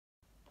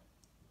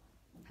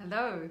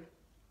Hello.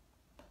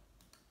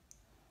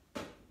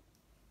 All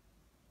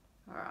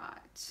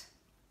right.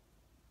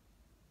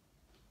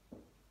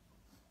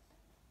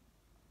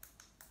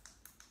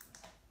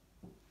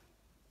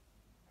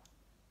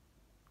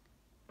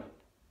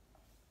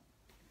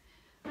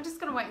 I'm just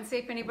going to wait and see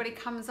if anybody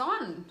comes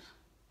on.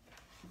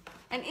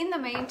 And in the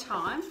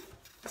meantime,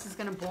 this is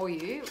going to bore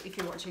you if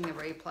you're watching the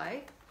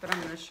replay, but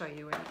I'm going to show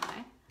you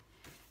anyway.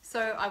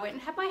 So I went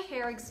and had my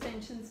hair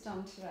extensions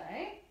done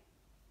today.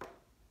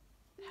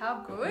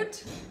 How good.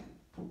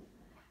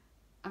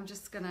 I'm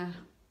just going to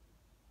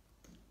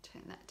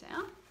turn that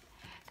down.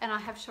 And I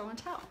have show and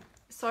tell.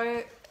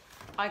 So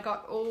I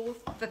got all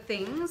the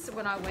things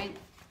when I went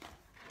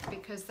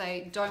because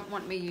they don't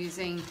want me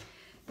using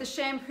the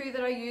shampoo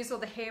that I use or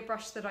the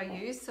hairbrush that I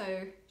use.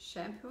 So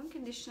shampoo and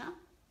conditioner.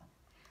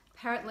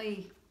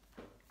 Apparently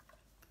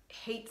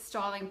heat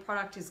styling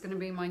product is going to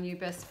be my new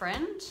best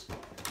friend.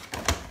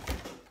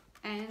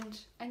 And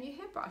a new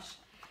hairbrush.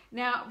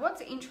 Now,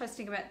 what's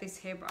interesting about this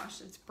hairbrush,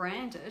 it's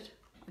branded,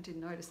 I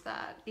didn't notice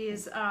that,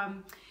 is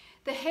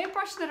the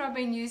hairbrush that I've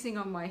been using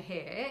on my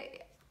hair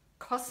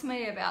cost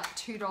me about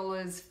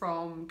 $2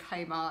 from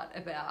Kmart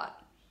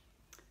about,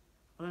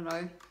 I don't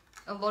know,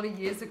 a lot of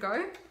years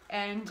ago.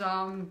 And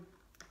I'm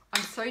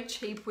so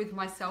cheap with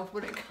myself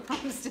when it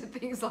comes to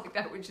things like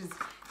that, which is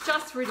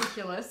just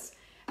ridiculous.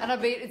 And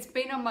it's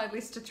been on my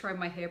list to throw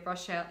my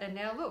hairbrush out. And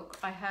now look,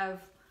 I have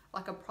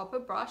like a proper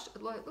brush.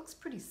 It looks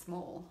pretty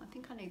small. I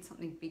think I need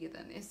something bigger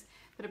than this,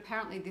 but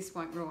apparently this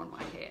won't ruin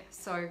my hair.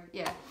 So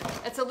yeah,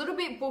 it's a little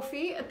bit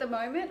buffy at the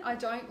moment. I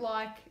don't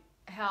like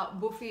how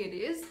buffy it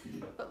is,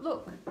 but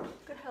look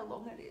at how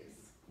long it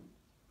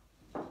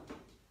is.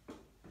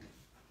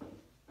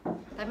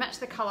 They match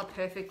the color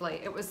perfectly.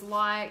 It was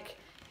like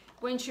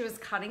when she was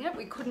cutting it,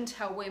 we couldn't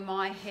tell where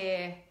my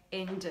hair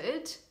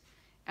ended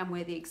and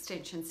where the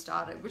extension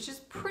started, which is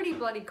pretty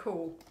bloody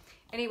cool.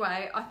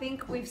 Anyway, I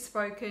think we've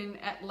spoken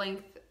at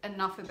length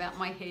enough about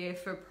my hair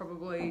for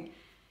probably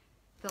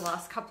the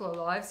last couple of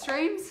live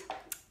streams.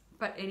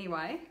 But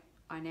anyway,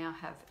 I now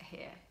have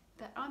hair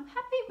that I'm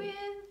happy with.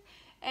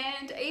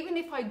 And even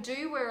if I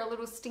do wear a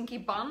little stinky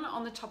bun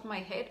on the top of my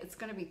head, it's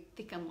going to be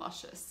thick and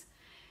luscious.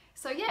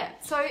 So yeah,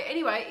 so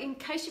anyway, in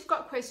case you've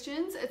got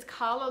questions, it's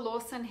Carla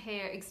Lawson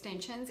Hair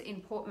Extensions in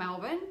Port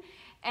Melbourne.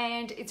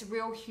 And it's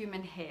real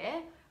human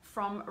hair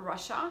from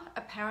Russia.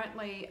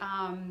 Apparently,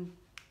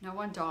 no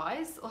one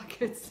dies.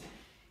 Like it's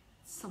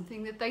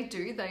something that they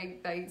do.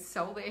 They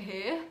sell their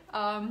hair.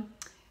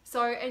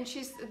 And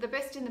she's the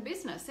best in the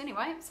business.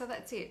 Anyway, so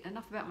that's it.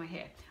 Enough about my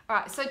hair. All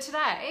right, so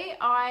today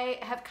I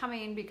have come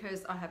in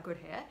because I have good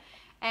hair.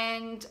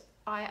 And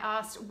I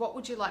asked, what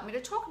would you like me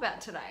to talk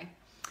about today?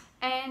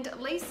 And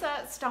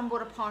Lisa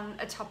stumbled upon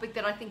a topic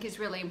that I think is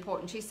really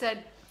important. She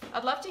said,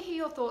 I'd love to hear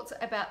your thoughts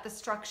about the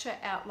structure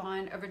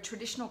outline of a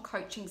traditional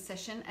coaching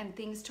session and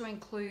things to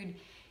include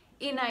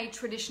in a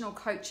traditional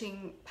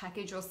coaching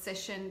package or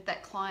session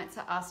that clients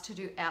are asked to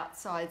do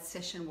outside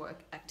session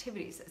work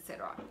activities,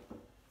 etc.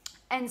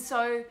 And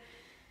so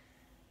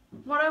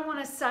what I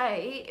want to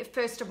say,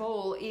 first of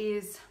all,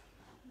 is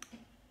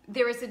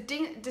there is a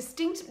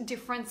distinct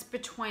difference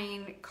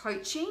between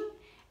coaching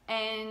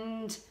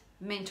and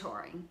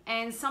mentoring.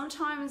 And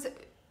sometimes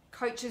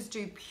coaches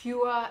do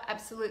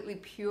absolutely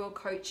pure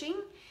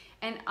coaching,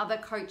 and other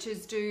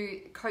coaches do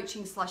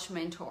coaching /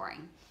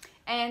 mentoring.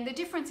 And the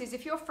difference is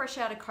if you're fresh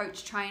out of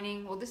coach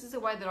training, well, this is the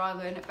way that I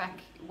learned it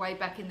way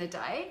back in the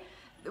day.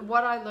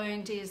 What I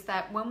learned is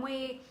that when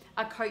we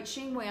are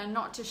coaching, we are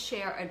not to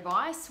share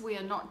advice. We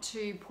are not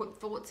to put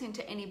thoughts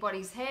into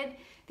anybody's head.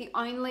 The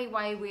only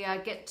way we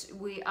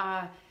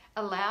are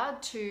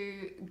allowed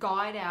to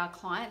guide our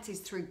clients is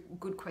through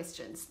good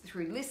questions,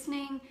 through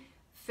listening,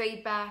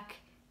 feedback,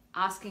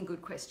 asking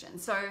good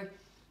questions. So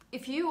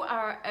if you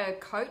are a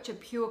coach, a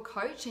pure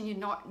coach, and you're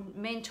not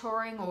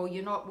mentoring or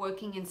you're not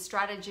working in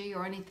strategy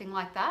or anything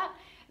like that,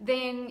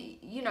 then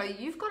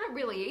you've got it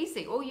really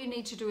easy. All you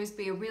need to do is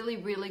be a really,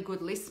 really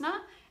good listener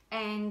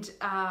and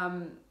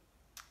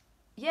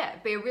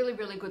be a really,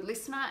 really good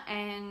listener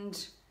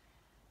and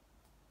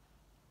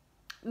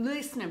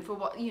listening for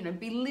what,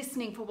 be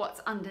listening for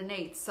what's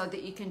underneath so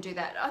that you can do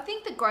that. I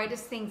think the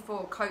greatest thing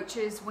for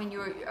coaches when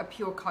you're a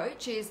pure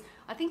coach is,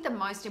 I think the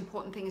most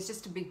important thing is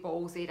just to be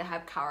ballsy, to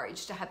have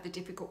courage, to have the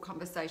difficult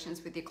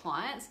conversations with your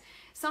clients.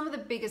 Some of the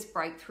biggest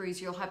breakthroughs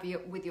you'll have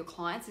with your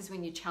clients is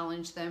when you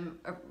challenge them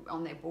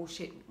on their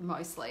bullshit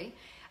mostly.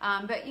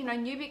 But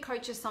newbie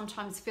coaches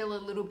sometimes feel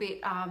a little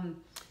bit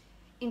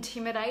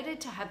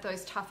intimidated to have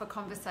those tougher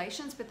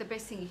conversations, but the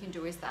best thing you can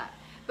do is that.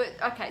 But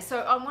okay, so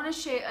I want to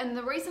share, and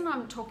the reason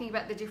I'm talking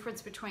about the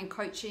difference between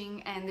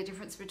coaching and the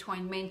difference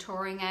between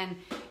mentoring, and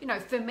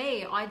for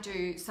me, I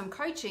do some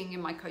coaching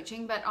in my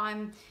coaching, but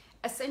I'm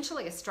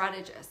essentially a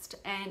strategist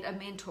and a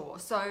mentor.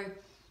 So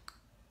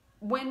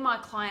when my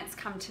clients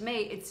come to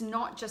me, it's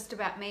not just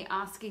about me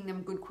asking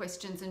them good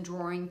questions and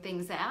drawing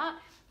things out.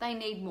 They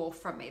need more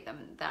from me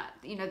than that.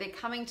 They're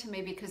coming to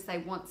me because they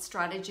want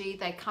strategy.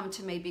 They come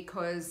to me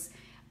because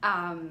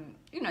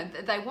you know,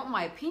 they want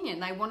my opinion.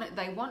 They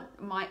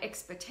want my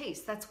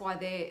expertise. That's why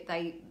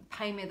they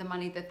pay me the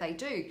money that they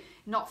do,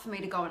 not for me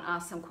to go and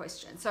ask them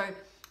questions. So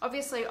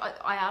obviously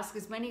I ask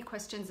as many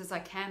questions as I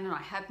can, and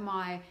I have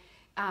my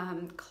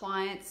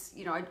clients,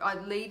 you know, I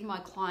lead my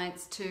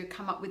clients to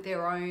come up with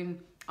their own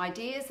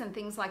ideas and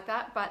things like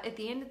that. But at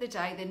the end of the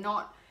day, they're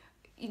not,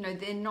 you know,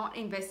 they're not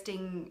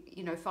investing,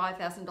 you know,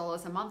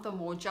 $5,000 a month or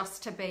more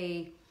just to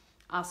be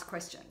asked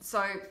questions.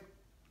 So,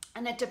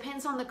 and it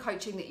depends on the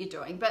coaching that you're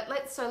doing. But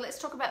let's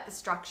talk about the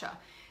structure.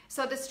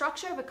 So the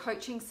structure of a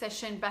coaching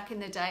session back in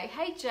the day,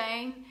 hey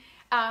Jane,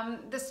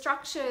 the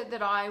structure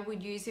that I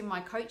would use in my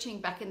coaching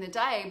back in the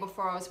day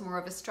before I was more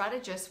of a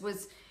strategist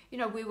was, you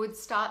know, we would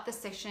start the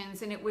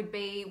sessions and it would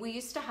be, we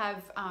used to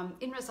have,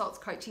 in Results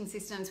Coaching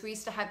Systems, we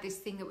used to have this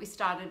thing that we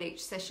started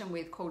each session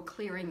with called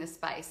clearing the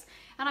space.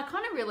 And I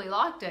kind of really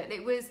liked it.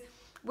 It was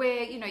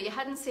where, you know, you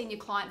hadn't seen your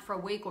client for a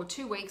week or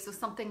 2 weeks or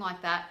something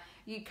like that.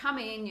 You'd come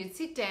in, you'd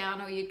sit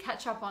down, or you'd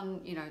catch up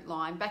on, you know,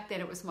 line. Back then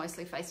it was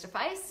mostly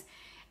face-to-face.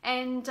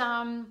 And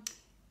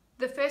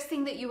the first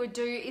thing that you would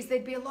do is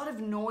there'd be a lot of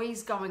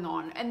noise going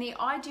on. And the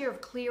idea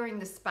of clearing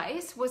the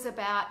space was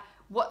about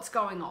what's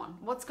going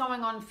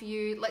on for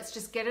you. Let's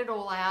just get it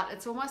all out.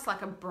 It's almost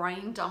like a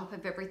brain dump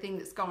of everything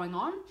that's going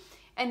on.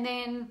 And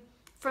then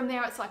from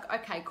there, it's like,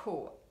 okay,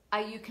 cool.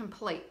 Are you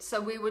complete?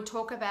 So we would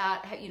talk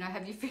about, you know,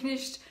 have you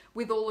finished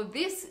with all of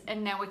this?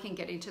 And now we can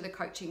get into the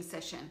coaching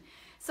session.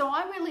 So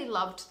I really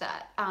loved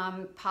that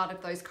part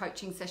of those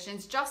coaching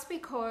sessions, just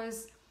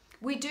because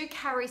we do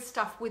carry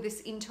stuff with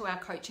us into our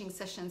coaching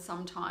sessions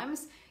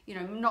sometimes, you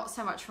know, not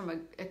so much from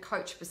a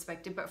coach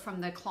perspective, but from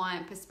the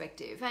client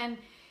perspective. And,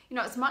 you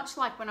know, it's much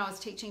like when I was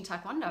teaching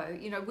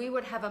Taekwondo, you know, we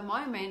would have a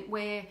moment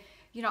where,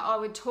 you know, I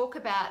would talk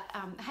about,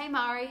 hey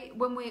Mari,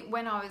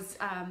 when I was,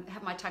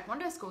 had my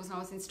Taekwondo schools and I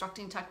was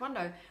instructing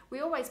Taekwondo,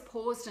 we always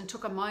paused and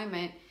took a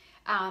moment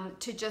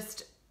to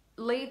just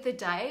leave the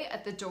day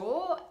at the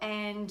door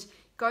and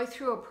go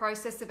through a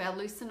process of our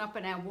loosen up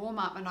and our warm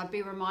up. And I'd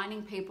be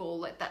reminding people,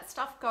 let that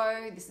stuff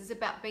go. This is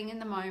about being in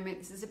the moment.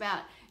 This is about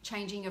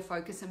changing your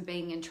focus and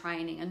being in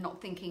training and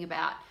not thinking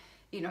about,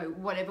 you know,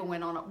 whatever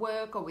went on at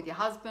work or with your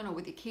husband or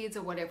with your kids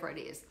or whatever it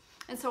is.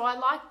 And so I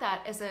like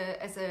that as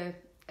a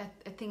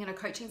thing in a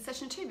coaching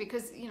session too,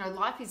 because, you know,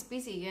 life is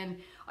busy. And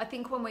I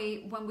think when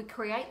we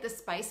create the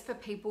space for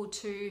people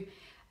to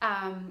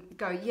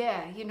go,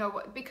 yeah, you know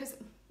what, because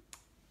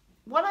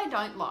what I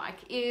don't like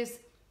is,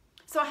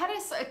 so I had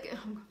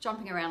I'm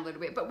jumping around a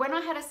little bit, but when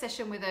I had a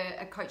session with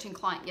a coaching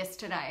client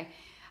yesterday,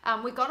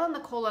 we got on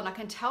the call and I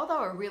can tell they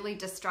were really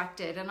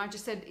distracted. And I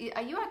just said,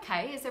 are you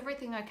okay? Is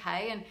everything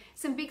okay? And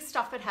some big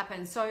stuff had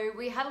happened. So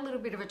we had a little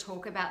bit of a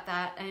talk about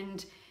that.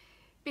 And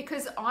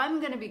because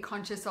I'm going to be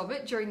conscious of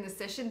it during the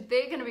session,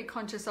 they're going to be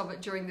conscious of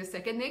it during the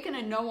second. They're going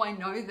to know I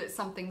know that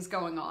something's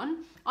going on.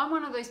 I'm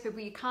one of those people,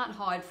 you can't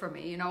hide from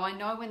me. You know, I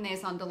know when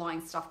there's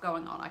underlying stuff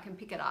going on, I can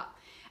pick it up.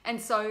 And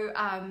so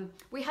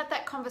we had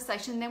that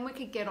conversation, then we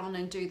could get on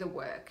and do the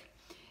work.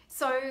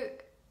 So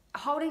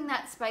holding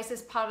that space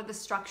as part of the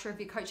structure of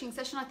your coaching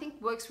session, I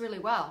think works really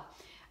well.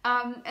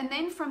 And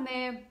then from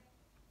there,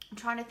 I'm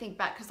trying to think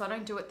back because I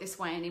don't do it this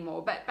way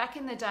anymore, but back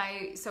in the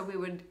day, so we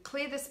would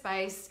clear the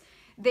space,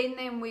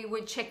 then we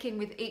would check in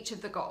with each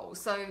of the goals.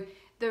 So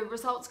the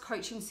Results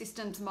Coaching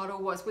Systems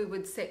model was we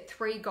would set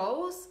 3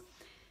 goals.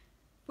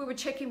 We would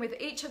check in with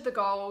each of the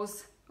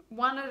goals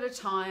one at a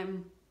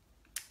time,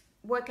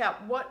 work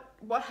out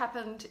what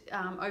happened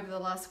over the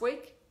last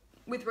week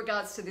with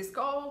regards to this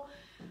goal.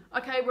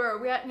 Okay, where are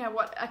we at now?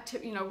 What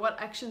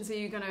actions are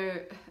you going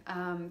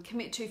to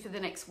commit to for the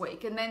next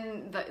week? And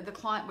then the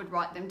client would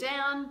write them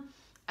down,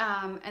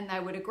 and they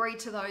would agree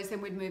to those.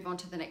 Then we'd move on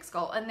to the next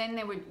goal, and then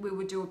we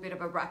would do a bit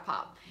of a wrap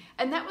up.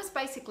 And that was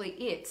basically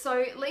it.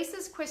 So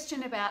Lisa's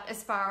question about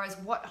as far as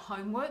what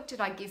homework did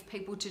I give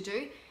people to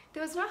do,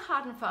 there was no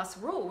hard and fast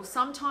rule.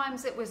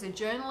 Sometimes it was a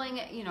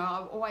journaling, you know,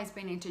 I've always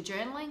been into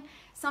journaling.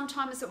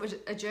 Sometimes it was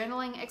a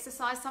journaling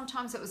exercise.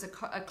 Sometimes it was a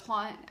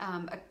client,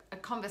 a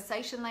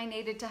conversation they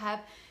needed to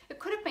have. It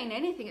could have been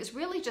anything. It's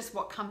really just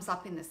what comes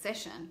up in the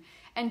session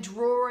and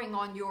drawing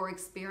on your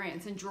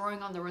experience and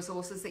drawing on the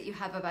resources that you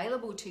have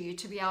available to you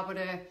to be able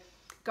to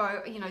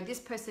go, you know,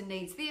 this person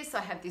needs this. I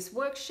have this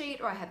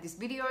worksheet or I have this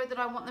video that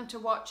I want them to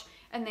watch,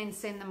 and then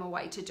send them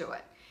away to do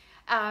it.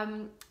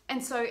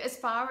 And so as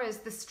far as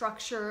the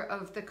structure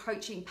of the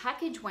coaching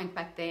package went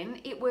back then,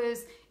 it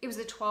was a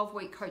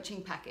 12-week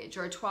coaching package,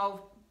 or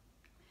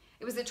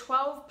it was a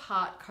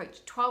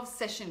 12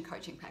 session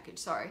coaching package,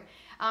 sorry.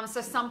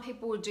 So some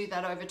people would do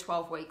that over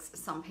 12 weeks.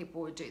 Some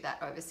people would do that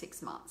over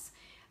 6 months.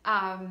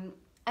 And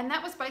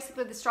that was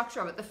basically the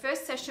structure of it. The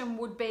first session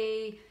would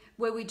be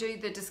where we do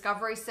the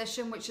discovery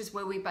session, which is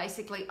where we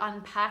basically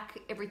unpack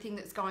everything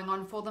that's going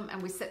on for them and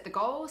we set the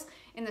goals.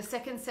 In the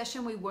second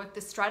session, we work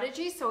the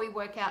strategy. So we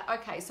work out,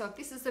 okay, so if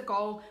this is the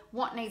goal,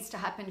 what needs to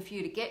happen for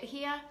you to get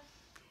here?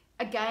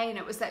 Again,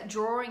 it was that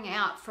drawing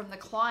out from the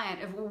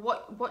client of,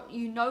 well, what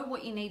you know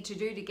what you need to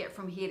do to get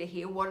from here to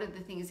here. What are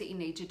the things that you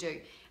need to do?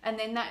 And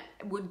then that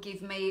would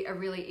give me a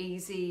really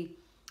easy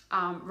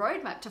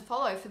roadmap to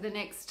follow for the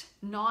next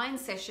 9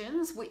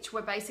 sessions, which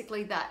were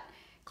basically that.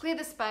 Clear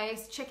the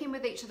space, check in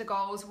with each of the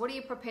goals. What are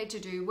you prepared to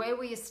do? Where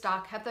were you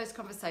stuck? Have those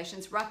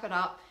conversations, wrap it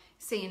up,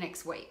 see you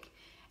next week.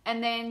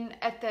 And then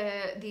at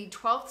the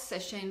 12th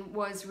session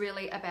was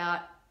really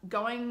about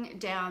going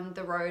down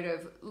the road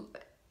of,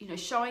 you know,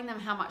 showing them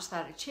how much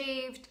they'd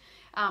achieved,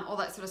 all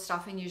that sort of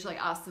stuff, and usually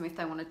ask them if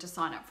they wanted to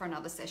sign up for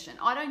another session.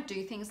 I don't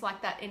do things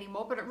like that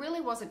anymore, but it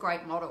really was a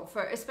great model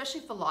for,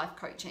 especially for life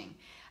coaching.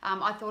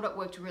 I thought it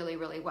worked really,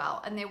 really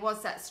well. And there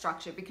was that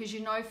structure because you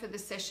know for the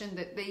session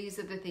that these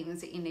are the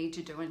things that you need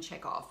to do and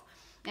check off.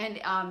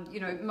 And, you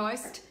know,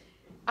 most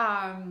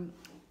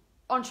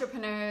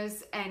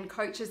entrepreneurs and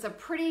coaches are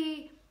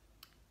pretty,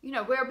 you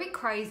know, we're a bit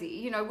crazy.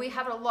 You know, we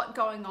have a lot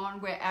going on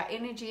where our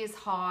energy is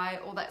high,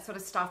 all that sort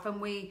of stuff.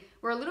 And we're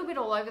a little bit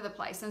all over the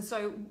place. And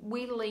so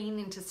we lean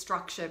into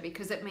structure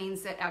because it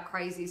means that our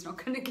crazy is not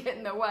going to get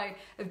in the way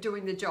of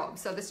doing the job.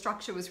 So the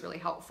structure was really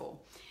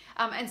helpful.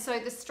 And so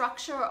the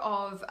structure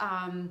of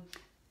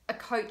a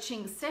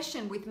coaching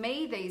session with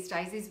me these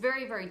days is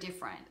very, very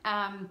different.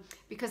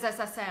 Because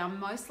as I say, I'm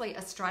mostly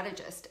a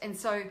strategist. And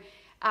so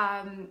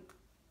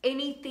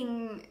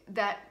anything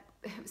that,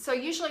 so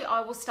usually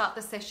I will start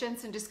the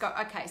sessions and just go,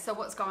 okay, so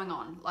what's going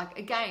on? Like,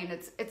 again,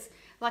 it's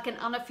like an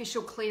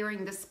unofficial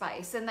clearing the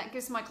space. And that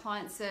gives my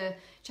clients a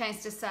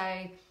chance to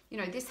say, you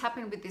know, this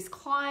happened with this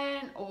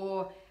client,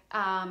 or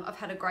I've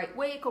had a great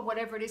week, or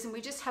whatever it is. And we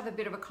just have a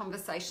bit of a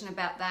conversation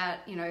about that,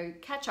 you know,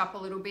 catch up a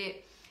little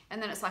bit.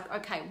 And then it's like,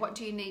 okay, what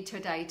do you need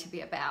today to be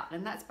about?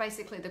 And that's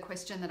basically the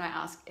question that I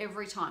ask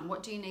every time.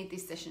 What do you need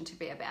this session to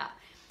be about?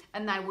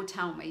 And they will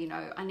tell me, you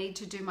know, I need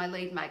to do my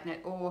lead magnet,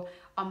 or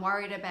I'm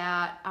worried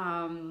about,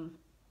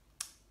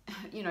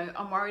 you know,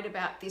 I'm worried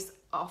about this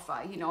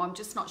offer, you know, I'm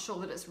just not sure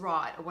that it's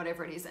right, or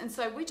whatever it is. And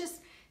so we just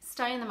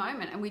stay in the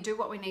moment and we do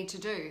what we need to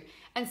do.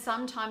 And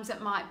sometimes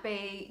it might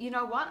be, you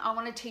know what, I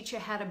want to teach you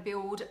how to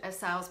build a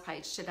sales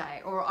page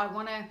today, or I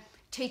want to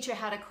teach you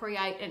how to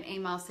create an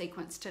email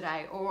sequence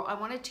today, or I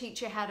want to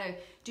teach you how to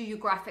do your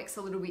graphics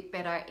a little bit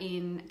better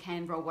in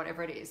Canva, or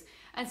whatever it is.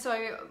 And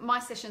so my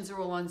sessions are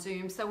all on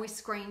Zoom, so we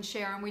screen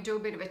share and we do a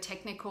bit of a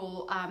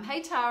technical,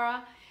 hey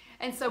Tara,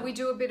 and so we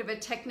do a bit of a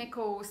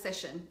technical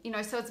session, you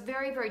know, so it's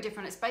very, very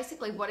different. It's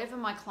basically whatever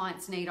my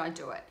clients need, I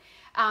do it.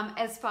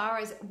 As far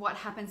as what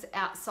happens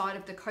outside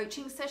of the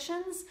coaching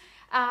sessions,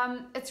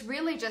 it's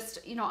really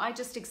just, you know, I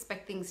just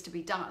expect things to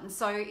be done.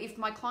 So if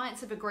my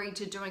clients have agreed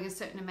to doing a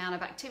certain amount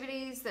of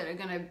activities that are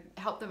going to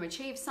help them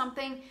achieve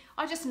something,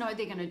 I just know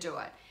they're going to do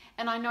it.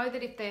 And I know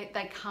that if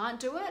they can't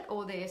do it,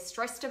 or they're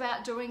stressed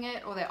about doing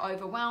it, or they're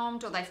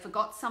overwhelmed, or they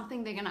forgot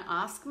something, they're going to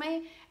ask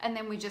me, and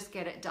then we just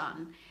get it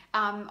done.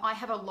 I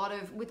have a lot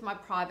of, with my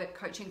private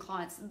coaching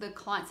clients, the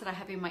clients that I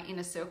have in my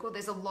inner circle,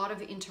 there's a lot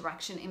of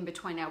interaction in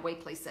between our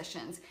weekly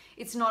sessions.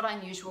 It's not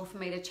unusual for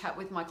me to chat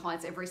with my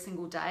clients every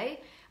single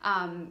day,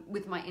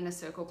 with my inner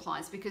circle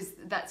clients, because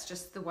that's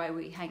just the way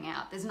we hang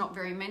out. There's not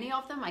very many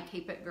of them. I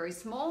keep it very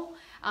small.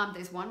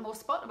 There's one more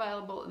spot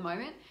available at the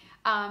moment.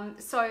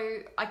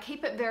 So I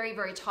keep it very,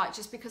 very tight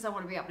just because I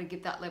want to be able to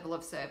give that level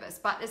of service.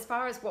 But as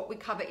far as what we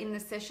cover in the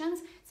sessions,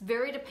 it's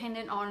very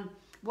dependent on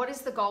what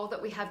is the goal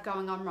that we have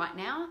going on right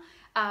now.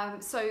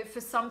 So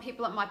for some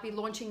people, it might be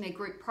launching their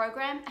group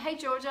program. Hey,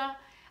 Georgia.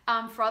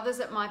 For others,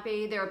 it might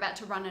be they're about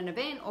to run an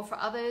event, or for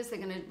others, they're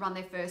going to run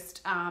their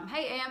first,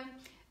 hey, Em,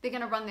 they're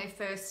going to run their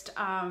first,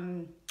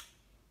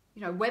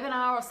 you know,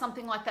 webinar or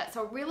something like that.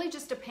 So it really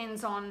just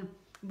depends on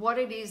what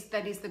it is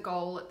that is the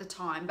goal at the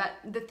time. But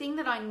the thing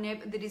that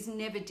that is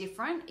never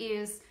different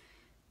is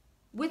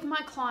with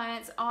my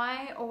clients,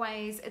 I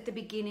always at the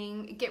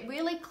beginning get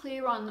really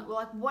clear on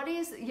like what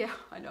is, yeah,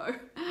 I know,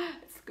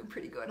 it's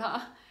pretty good,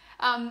 huh?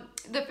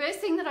 The first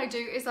thing that I do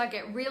is I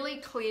get really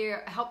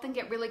clear, help them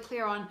get really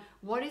clear on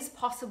what is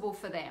possible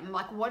for them.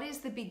 Like, what is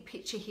the big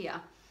picture here?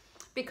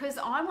 Because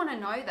I want to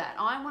know that.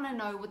 I want to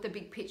know what the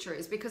big picture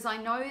is, because I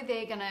know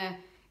they're going to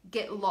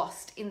get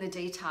lost in the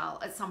detail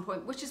at some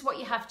point, which is what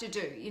you have to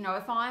do. You know,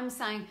 if I'm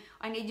saying,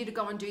 I need you to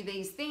go and do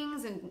these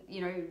things and,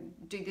 you know,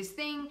 do this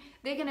thing,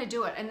 they're going to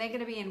do it, and they're going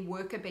to be in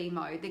worker bee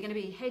mode. They're going to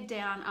be head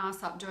down,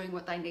 ass up, doing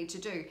what they need to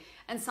do.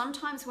 And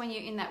sometimes when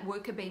you're in that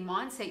worker bee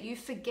mindset, you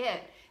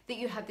forget that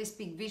you have this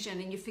big vision,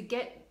 and you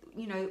forget,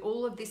 you know,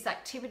 all of this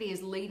activity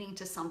is leading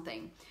to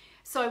something.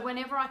 So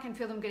whenever I can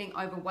feel them getting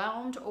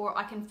overwhelmed, or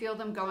I can feel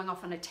them going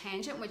off on a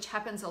tangent, which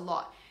happens a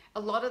lot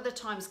of the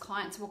times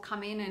clients will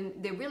come in and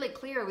they're really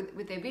clear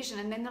with their vision,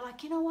 and then they're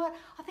like, you know what,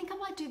 I think I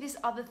might do this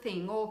other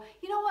thing, or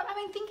you know what, I've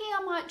been thinking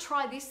I might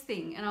try this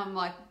thing. And I'm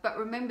like, but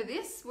remember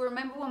this?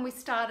 Remember when we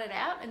started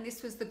out and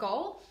this was the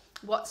goal?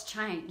 What's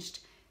changed?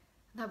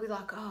 And they'll be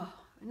like, oh,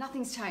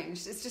 nothing's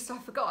changed. It's just I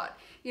forgot.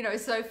 You know,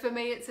 so for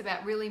me, it's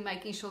about really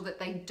making sure that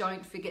they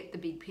don't forget the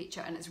big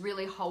picture, and it's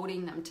really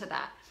holding them to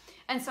that.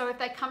 And so if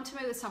they come to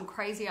me with some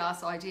crazy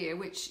ass idea,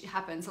 which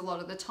happens a lot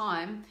of the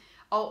time,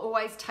 I'll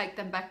always take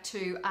them back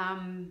to,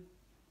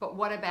 but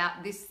what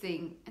about this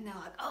thing? And they're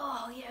like,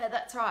 oh yeah,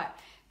 that's right.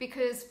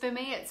 Because for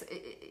me, it's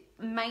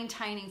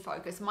maintaining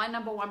focus. My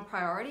number one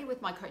priority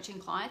with my coaching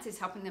clients is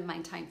helping them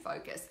maintain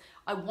focus.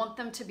 I want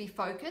them to be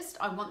focused.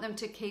 I want them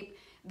to keep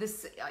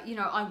this,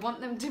 I want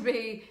them to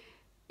be,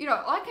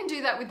 I can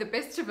do that with the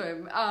best of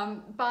them,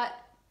 but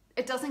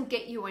it doesn't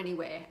get you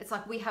anywhere. It's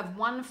like we have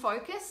one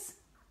focus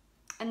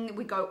and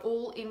we go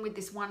all in with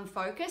this one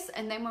focus.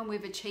 And then when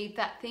we've achieved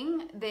that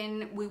thing,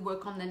 then we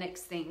work on the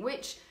next thing,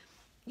 which,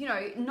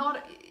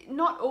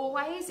 not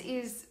always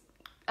is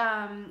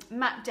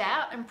mapped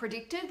out and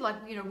predicted. Like,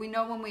 we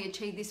know when we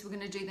achieve this, we're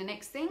going to do the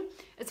next thing.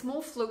 It's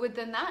more fluid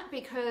than that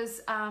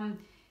because, I'm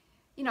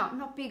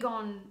not big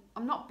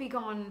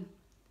on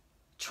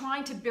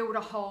trying to build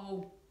a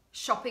whole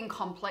shopping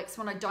complex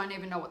when I don't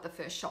even know what the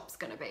first shop's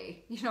going to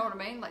be. You know what I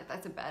mean? Like,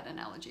 that's a bad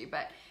analogy,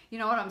 but you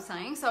know what I'm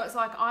saying? So it's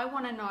like, I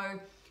want to know,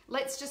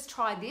 let's just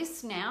try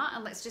this now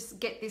and let's just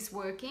get this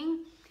working.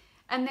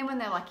 And then when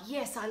they're like,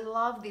 yes, I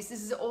love this,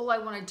 this is all I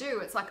want to do,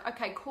 it's like,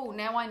 okay, cool,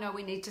 now I know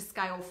we need to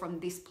scale from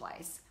this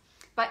place.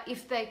 But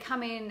if they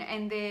come in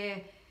and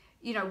they're,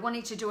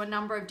 wanting to do a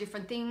number of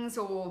different things,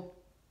 or,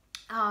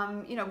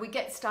 we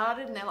get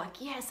started and they're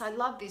like, yes, I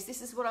love this,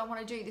 this is what I want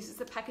to do, this is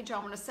the package I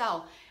want to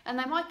sell. And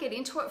they might get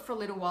into it for a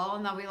little while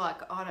and they'll be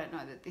like, I don't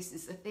know that this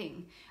is the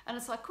thing. And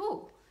it's like,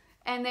 cool.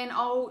 And then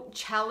I'll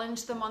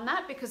challenge them on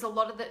that, because a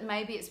lot of that,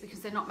 maybe it's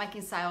because they're not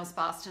making sales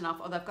fast enough,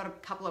 or they've got a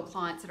couple of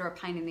clients that are a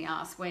pain in the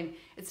ass, when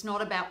it's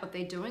not about what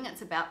they're doing,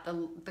 it's about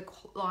the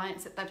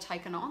clients that they've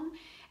taken on.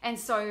 And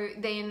so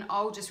then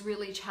I'll just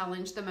really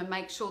challenge them and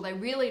make sure they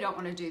really don't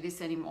want to do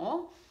this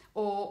anymore,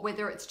 or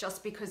whether it's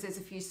just because there's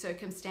a few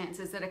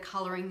circumstances that are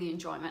coloring the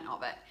enjoyment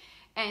of it.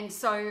 And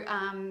so,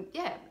 and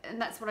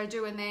that's what I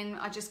do. And then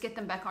I just get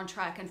them back on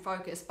track and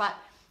focus. But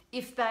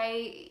if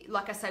they,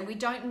 like I say, we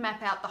don't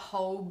map out the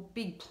whole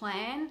big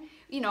plan.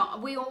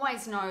 We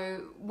always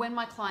know, when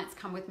my clients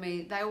come with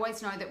me, they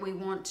always know that we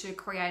want to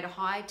create a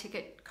high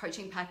ticket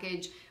coaching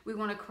package. We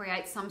want to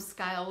create some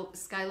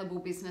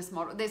scalable business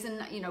model.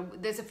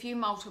 There's a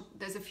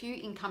few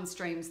income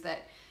streams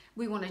that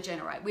we want to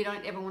generate. We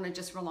don't ever want to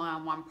just rely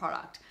on one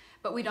product,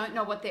 but we don't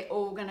know what they're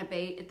all going to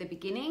be at the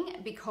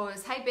beginning,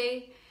 because, hey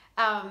B,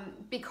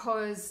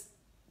 because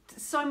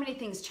so many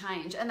things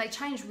change, and they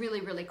change really,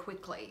 really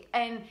quickly.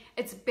 And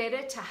it's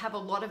better to have a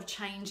lot of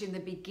change in the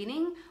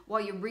beginning while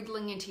you're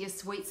wriggling into your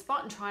sweet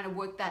spot and trying to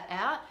work that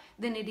out,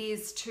 than it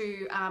is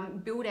to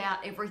build out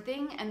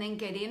everything and then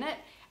get in it.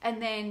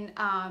 And then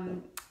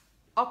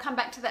I'll come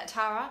back to that,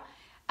 Tara,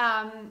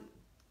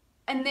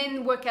 and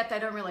then work out they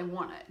don't really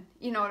want it.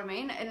 You know what I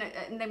mean?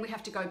 And then we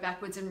have to go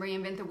backwards and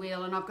reinvent the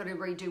wheel, and I've got to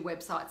redo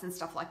websites and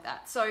stuff like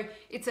that. So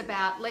it's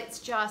about, let's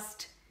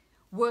just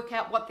work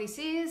out what this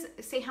is,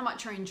 see how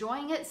much you're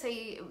enjoying it,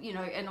 see,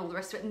 and all the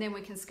rest of it, and then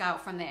we can scale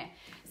from there.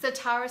 So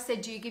Tara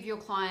said, do you give your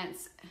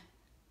clients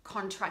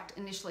contract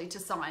initially to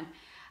sign?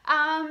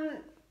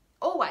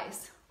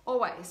 Always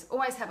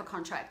have a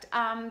contract.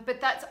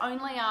 But that's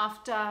only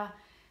after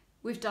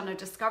we've done a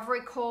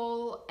discovery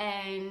call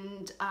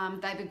and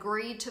they've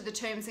agreed to the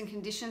terms and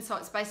conditions. So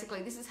it's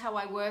basically, this is how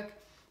I work.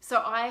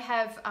 So I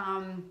have,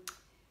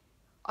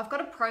 I've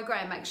got a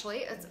program,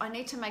 actually. I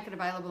need to make it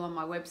available on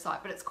my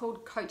website, but it's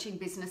called Coaching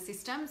Business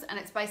Systems, and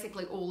it's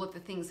basically all of the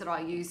things that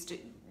I use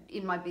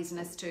in my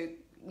business to,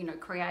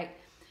 create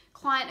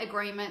client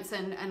agreements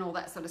and all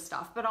that sort of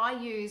stuff. But I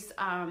use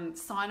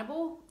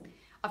Signable.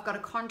 I've got a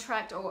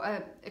contract or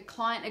a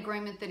client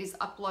agreement that is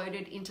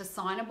uploaded into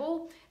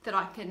Signable that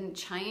I can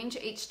change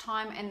each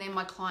time, and then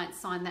my clients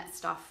sign that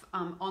stuff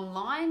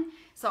online.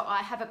 So I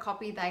have a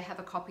copy, they have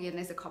a copy, and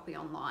there's a copy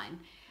online.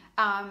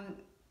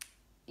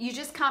 You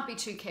just can't be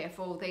too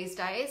careful these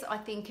days. I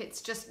think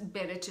it's just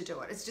better to do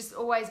it. It's just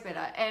always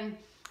better. And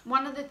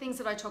one of the things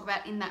that I talk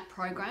about in that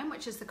program,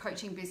 which is the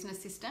Coaching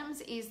Business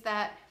Systems, is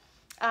that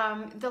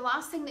the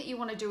last thing that you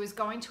want to do is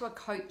go into a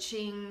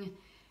coaching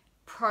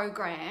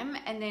program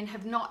and then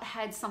have not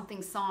had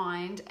something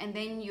signed, and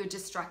then you're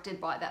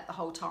distracted by that the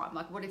whole time.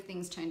 Like, what if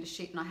things turn to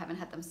shit and I haven't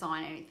had them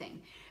sign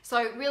anything?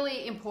 So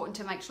really important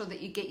to make sure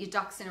that you get your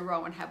ducks in a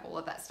row and have all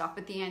of that stuff.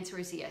 But the answer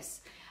is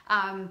yes.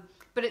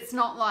 But it's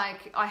not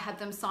like I had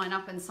them sign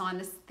up and sign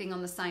this thing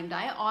on the same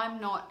day.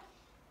 I'm not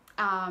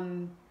a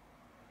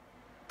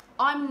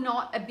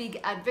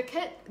big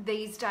advocate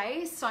these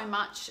days so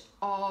much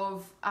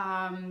of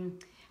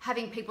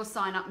having people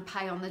sign up and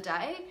pay on the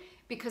day,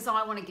 because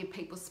I want to give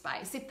people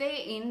space. If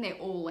they're in, they're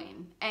all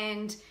in.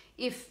 And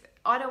if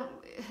I don't,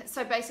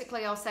 so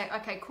basically I'll say,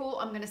 okay, cool,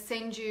 I'm going to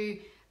send you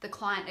the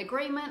client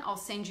agreement, I'll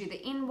send you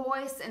the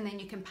invoice, and then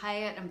you can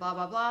pay it and blah,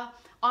 blah, blah.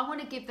 I want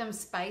to give them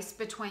space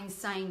between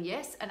saying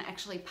yes and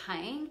actually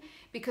paying,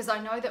 because I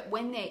know that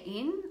when they're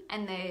in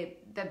and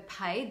they're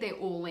paid, they're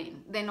all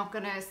in. They're not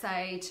going to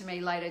say to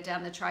me later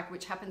down the track,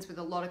 which happens with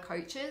a lot of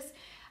coaches,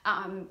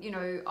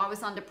 I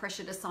was under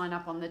pressure to sign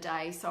up on the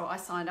day, so I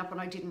signed up and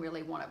I didn't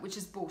really want it, which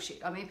is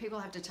bullshit. I mean, people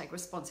have to take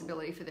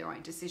responsibility for their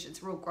own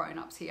decisions. We're all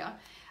grown-ups here.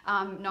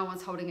 No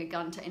one's holding a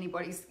gun to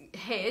anybody's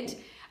head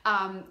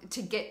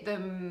to get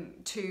them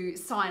to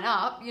sign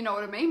up, you know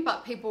what I mean?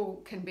 But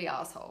people can be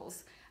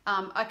assholes.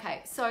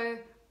 Okay, so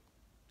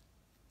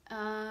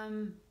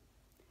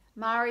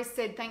Mari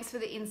said, thanks for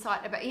the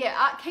insight about,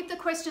 keep the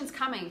questions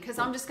coming because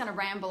I'm just going to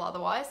ramble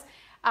otherwise.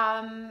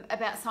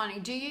 About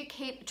signing, do you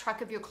keep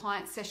track of your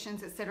client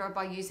sessions, etc.,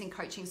 by using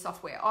coaching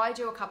software? I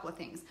do a couple of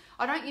things.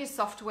 I don't use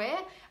software.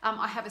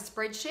 I have a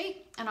spreadsheet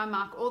and I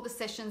mark all the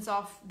sessions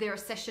off. There are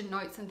session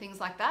notes and things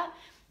like that.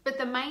 But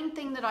the main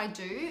thing that I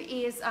do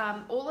is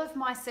all of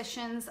my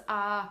sessions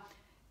are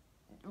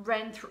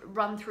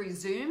run through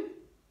Zoom,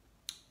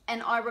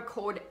 and I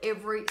record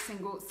every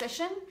single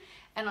session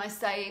and I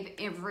save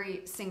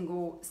every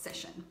single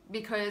session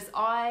because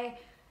I've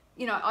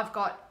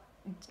got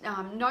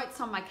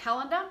notes on my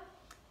calendar.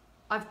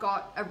 I've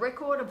got a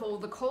record of all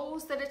the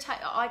calls that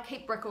I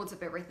keep records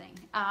of everything.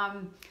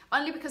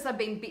 Only because I've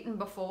been bitten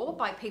before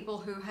by people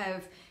who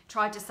have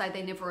tried to say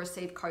they never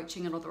received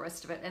coaching and all the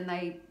rest of it, and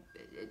I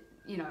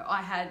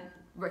had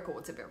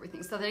records of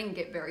everything, so they didn't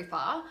get very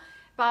far.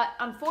 But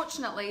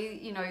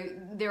unfortunately,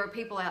 there are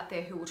people out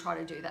there who will try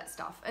to do that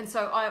stuff. And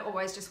so I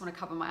always just want to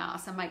cover my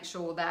ass and make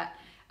sure that,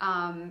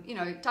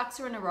 ducks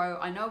are in a row.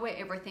 I know where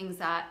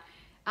everything's at.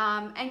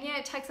 And yeah,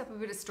 it takes up a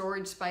bit of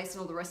storage space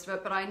and all the rest of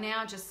it, but I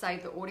now just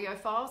save the audio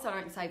files. I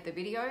don't save the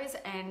videos,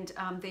 and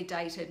they're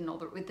dated and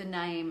with the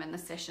name and the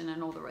session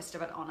and all the rest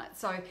of it on it.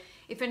 So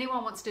if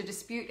anyone wants to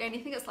dispute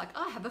anything, it's like,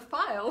 I have a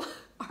file.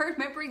 I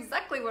remember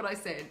exactly what I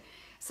said.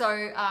 So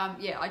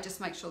I just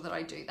make sure that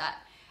I do that.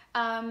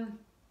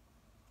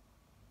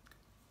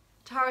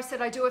 Tara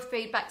said, I do a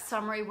feedback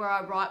summary where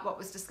I write what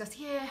was discussed.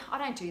 Yeah, I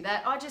don't do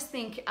that. I just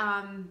think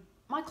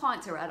my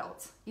clients are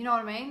adults. You know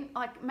what I mean?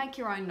 Like, make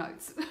your own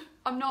notes.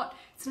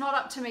 It's not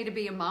up to me to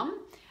be a mum.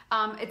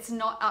 It's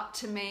not up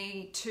to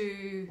me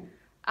to,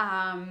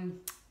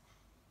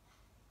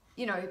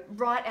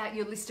 write out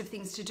your list of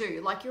things to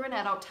do. Like, you're an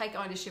adult, take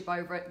ownership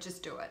over it,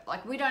 just do it.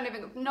 Like,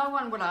 no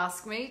one would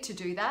ask me to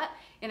do that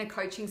in a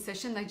coaching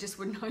session. They just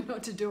wouldn't know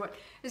not to do it.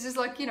 It's just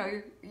like, you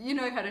know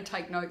how to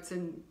take notes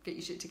and get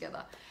your shit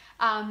together.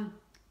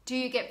 Do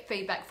you get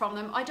feedback from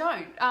them? I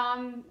don't,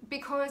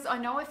 because I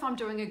know if I'm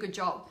doing a good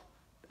job.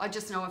 I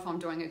just know if I'm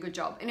doing a good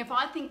job. And if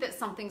I think that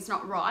something's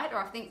not right,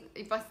 or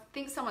if I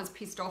think someone's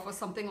pissed off or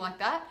something like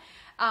that,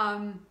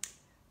 I'm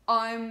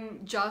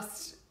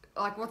just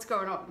like, what's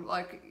going on?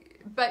 Like,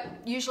 but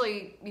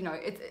usually,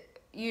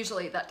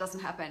 usually that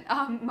doesn't happen.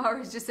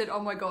 Mari's just said, oh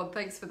my God,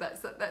 thanks for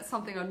that. So that's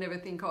something I'd never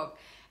think of.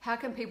 How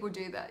can people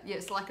do that?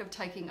 Yes, lack of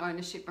taking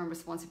ownership and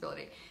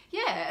responsibility.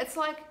 Yeah, it's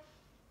like,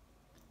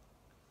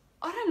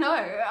 I don't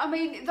know. I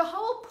mean, the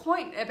whole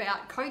point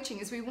about coaching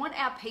is we want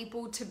our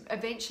people to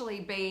eventually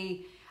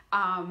be,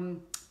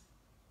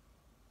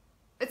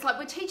 it's like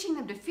we're teaching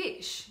them to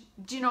fish.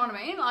 Do you know what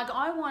I mean? Like,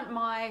 I want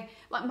my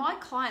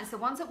clients, the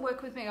ones that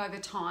work with me over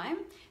time,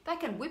 they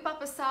can whip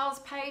up a sales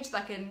page,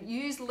 they can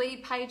use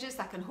lead pages,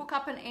 they can hook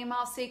up an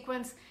email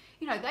sequence.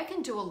 They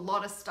can do a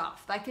lot of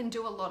stuff.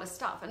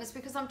 And it's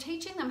because I'm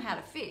teaching them how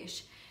to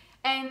fish.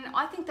 And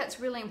I think that's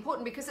really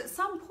important because at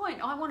some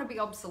point I want to be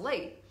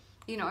obsolete.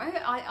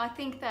 I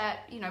think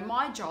that,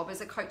 my job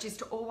as a coach is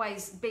to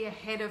always be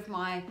ahead of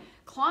my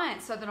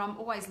clients so that I'm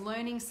always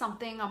learning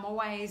something. I'm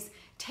always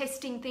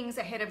testing things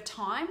ahead of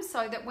time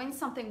so that when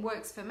something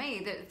works for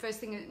me, the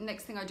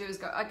next thing I do is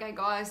go, okay,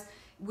 guys,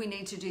 we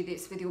need to do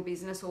this with your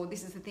business, or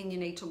this is the thing you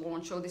need to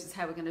launch, or this is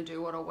how we're going to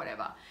do it, or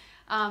whatever.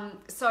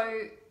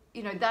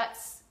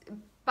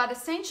 But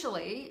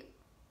essentially,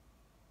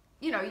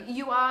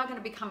 you are going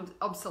to become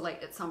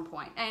obsolete at some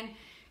point. And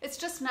it's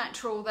just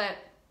natural that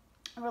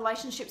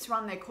relationships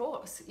run their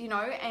course,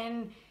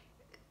 and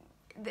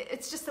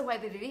it's just the way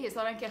that it is.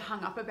 I don't get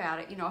hung up about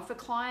it. If a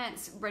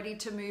client's ready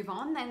to move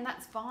on, then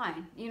that's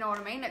fine. You know what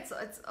I mean? It's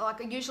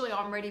like, usually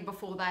I'm ready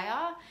before they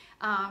are,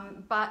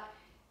 but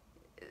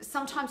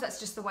sometimes that's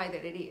just the way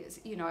that it is,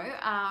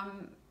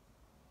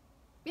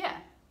 yeah.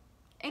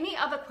 Any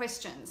other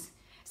questions?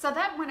 So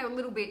that went a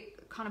little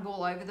bit kind of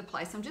all over the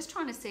place. I'm just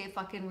trying to see if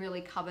I can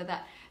really cover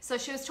that. So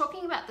she was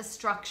talking about the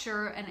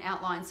structure and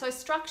outline. So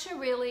structure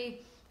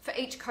really, for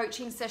each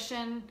coaching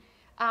session,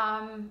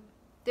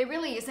 there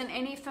really isn't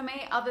any for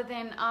me other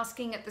than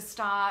asking at the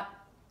start,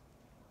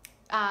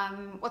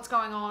 what's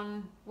going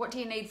on? What do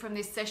you need from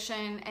this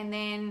session? And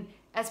then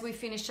as we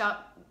finish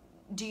up,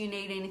 do you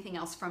need anything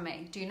else from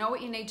me? Do you know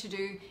what you need to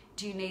do?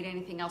 Do you need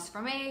anything else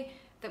from me?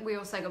 That we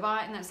all say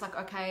goodbye, and that's like,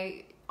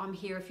 okay, I'm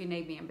here if you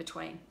need me in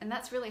between. And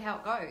that's really how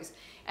it goes.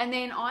 And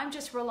then I'm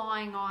just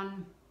relying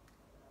on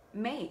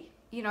me,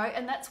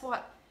 and that's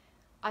what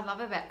I love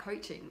about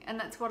coaching. And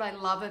that's what I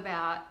love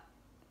about,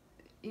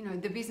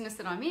 the business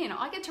that I'm in.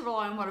 I get to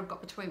rely on what I've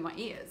got between my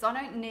ears. I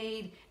don't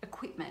need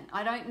equipment.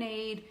 I don't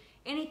need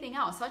anything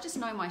else. I just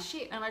know my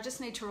shit, and I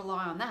just need to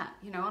rely on that,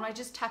 and I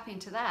just tap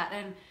into that.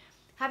 And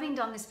having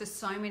done this for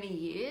so many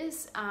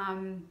years,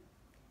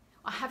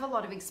 I have a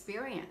lot of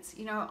experience.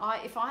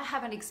 If I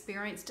haven't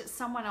experienced it,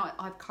 someone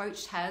I've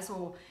coached has,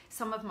 or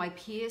some of my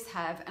peers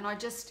have, and I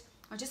just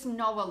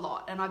know a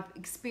lot, and I've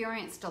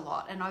experienced a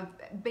lot, and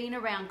I've been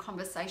around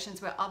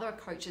conversations where other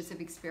coaches have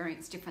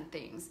experienced different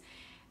things.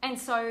 And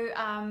so,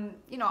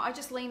 I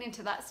just lean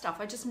into that stuff.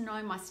 I just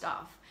know my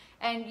stuff.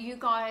 And you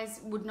guys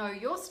would know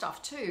your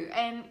stuff too.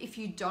 And if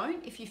you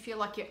don't, if you feel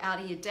like you're out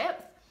of your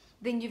depth,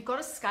 then you've got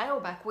to scale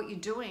back what you're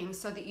doing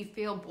so that you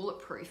feel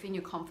bulletproof in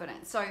your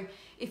confidence. So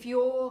if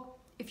you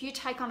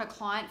take on a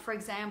client, for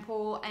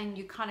example, and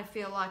you kind of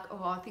feel like,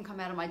 oh, I think I'm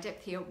out of my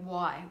depth here.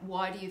 Why?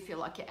 Why do you feel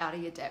like you're out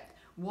of your depth?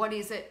 What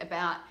is it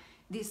about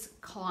this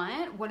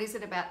client? What is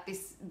it about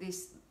this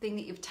thing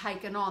that you've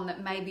taken on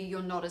that maybe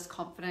you're not as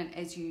confident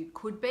as you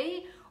could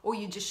be, or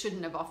you just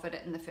shouldn't have offered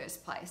it in the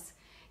first place?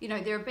 You know,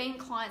 there have been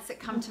clients that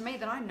come to me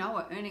that I know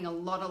are earning a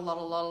lot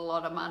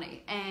of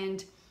money.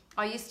 And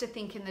I used to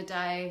think in the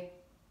day,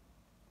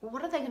 well,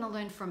 what are they going to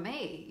learn from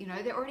me? You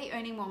know, they're already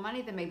earning more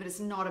money than me, but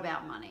it's not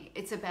about money.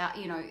 It's about,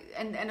 you know,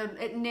 and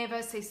it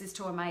never ceases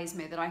to amaze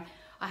me that I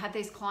have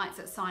these clients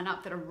that sign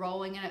up that are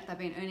rolling in it. They've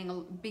been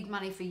earning big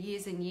money for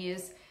years and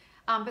years,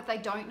 but they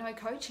don't know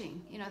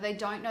coaching. You know, they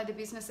don't know the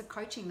business of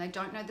coaching. They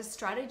don't know the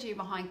strategy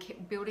behind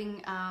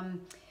building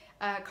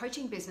a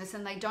coaching business,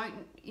 and they don't,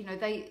 you know,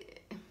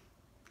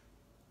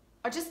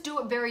 I just do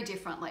it very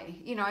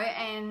differently, you know,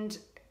 and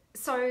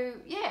so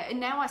yeah, and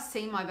now I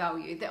see my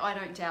value, that I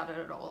don't doubt it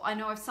at all. I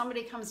know if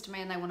somebody comes to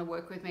me and they want to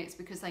work with me, it's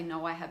because they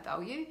know I have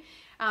value,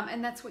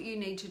 and that's what you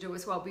need to do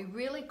as well. Be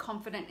really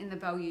confident in the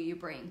value you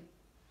bring.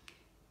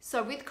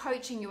 So with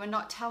coaching, you are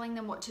not telling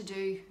them what to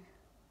do.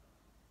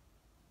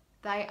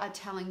 They are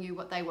telling you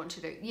what they want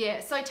to do. Yeah,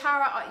 so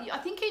Tara, I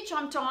think you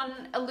jumped on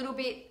a little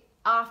bit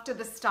after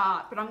the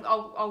start, but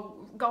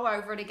I'll go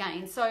over it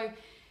again. So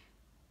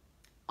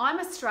I'm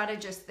a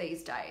strategist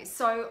these days,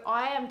 so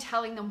I am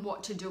telling them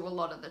what to do a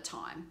lot of the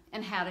time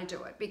and how to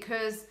do it,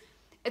 because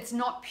it's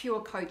not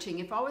pure coaching.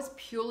 If I was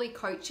purely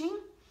coaching,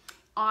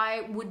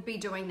 I would be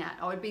doing that.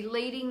 I would be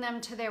leading them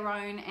to their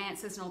own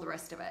answers and all the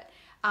rest of it.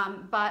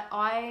 But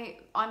I'm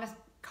a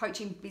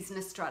coaching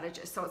business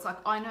strategist, so it's like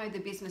I know the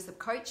business of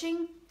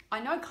coaching, I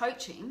know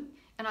coaching,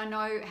 and I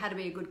know how to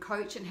be a good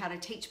coach and how to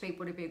teach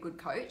people to be a good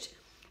coach.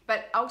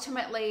 But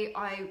ultimately,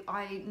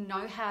 I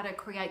know how to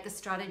create the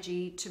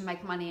strategy to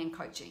make money in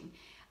coaching.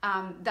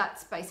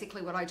 That's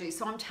basically what I do.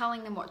 So I'm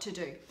telling them what to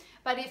do.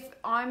 But if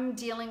I'm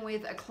dealing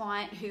with a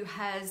client who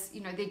has,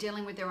 you know, they're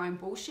dealing with their own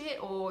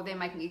bullshit, or they're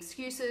making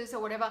excuses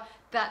or whatever,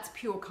 that's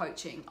pure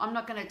coaching. I'm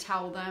not going to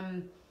tell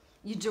them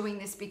you're doing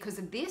this because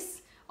of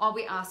this. I'll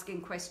be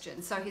asking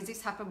questions. So has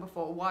this happened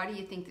before? Why do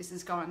you think this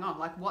is going on?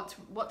 Like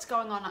what's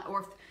going on?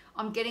 Or if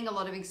I'm getting a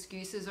lot of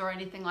excuses or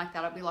anything like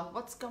that, I'll be like,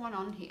 what's going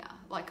on here?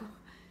 Like,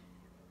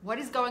 what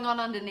is going on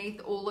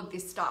underneath all of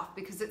this stuff?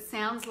 Because it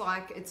sounds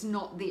like it's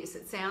not this.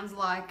 It sounds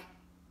like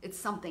it's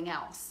something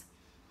else.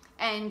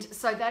 And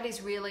so that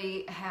is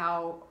really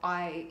how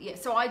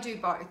so I do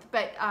both.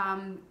 But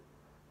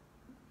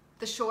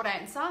the short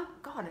answer,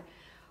 God,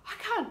 I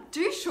can't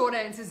do short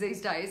answers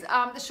these days.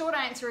 The short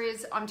answer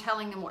is I'm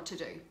telling them what to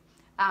do,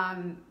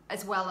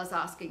 as well as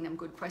asking them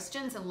good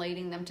questions and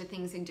leading them to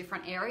things in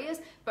different areas.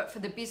 But for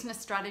the business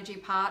strategy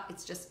part,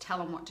 it's just tell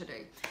them what to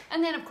do.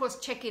 And then of course,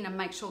 check in and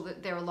make sure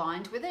that they're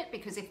aligned with it,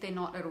 because if they're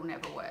not, it'll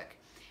never work.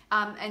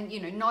 And you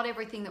know, not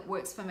everything that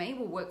works for me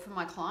will work for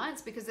my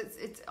clients, because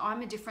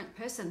I'm a different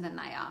person than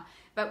they are.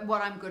 But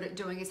what I'm good at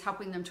doing is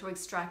helping them to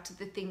extract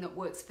the thing that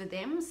works for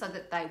them, so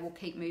that they will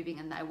keep moving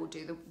and they will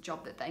do the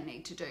job that they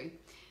need to do.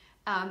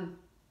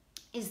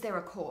 Is there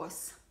a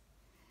course?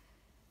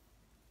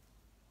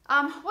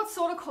 What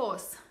sort of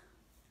course?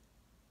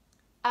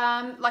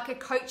 Like a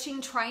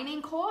coaching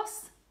training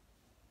course,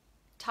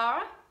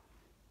 Tara?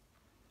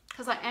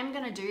 Because I am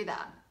going to do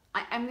that.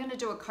 I am going to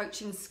do a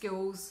coaching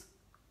skills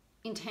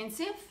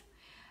intensive.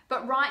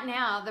 But right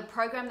now, the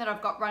program that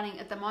I've got running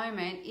at the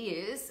moment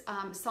is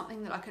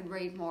something that I could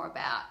read more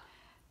about.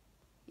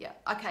 Yeah,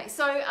 okay.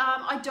 So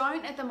I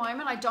don't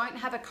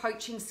have a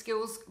coaching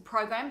skills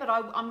program, but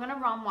I'm going to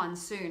run one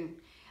soon.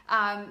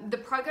 The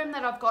program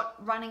that I've got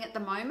running at the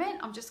moment,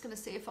 I'm just going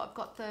to see if I've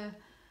got where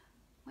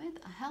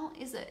the hell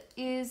is it?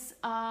 Hang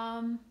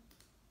on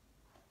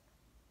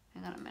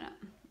a minute.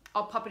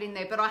 I'll pop it in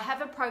there. But I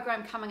have a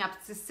program coming up.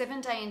 It's a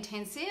 7-day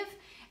intensive,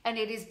 and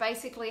it is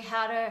basically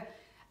how to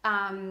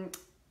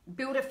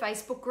build a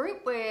Facebook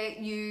group where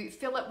you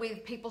fill it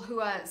with people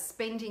who are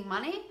spending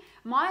money.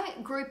 My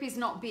group is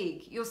not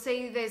big. You'll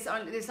see there's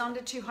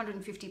under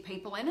 250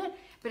 people in it,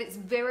 but it's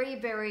very,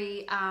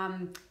 very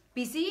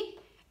busy,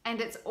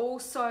 and it's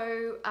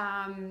also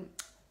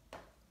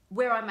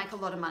where I make a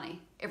lot of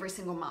money every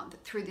single month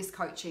through this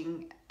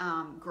coaching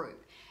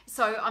group.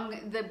 So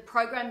the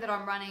program that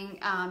I'm running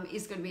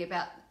is going to be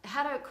about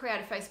how to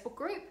create a Facebook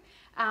group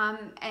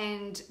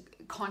and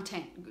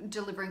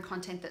delivering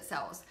content that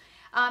sells.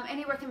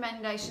 Any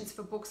recommendations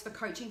for books for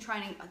coaching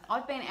training?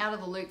 I've been out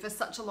of the loop for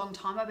such a long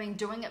time. I've been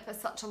doing it for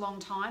such a long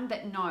time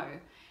that no,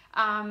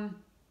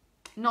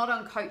 not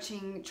on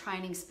coaching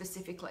training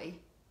specifically.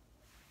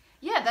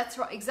 Yeah, that's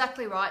right.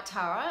 Exactly right,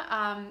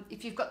 Tara.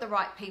 If you've got the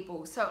right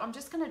people. So I'm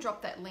just going to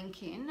drop that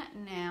link in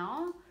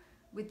now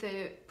with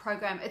the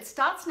program. It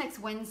starts next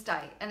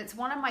Wednesday, and it's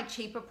one of my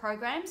cheaper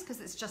programs because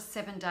it's just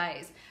 7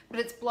 days, but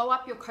it's blow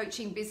up your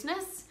coaching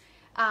business.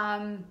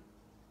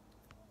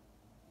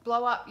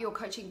 Blow up your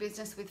coaching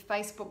business with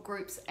Facebook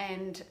groups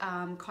and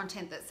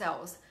content that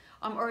sells.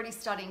 I'm already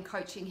studying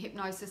coaching,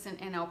 hypnosis, and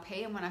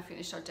NLP. And when I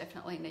finish, I'll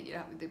definitely need you to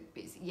have the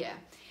busy. Yeah.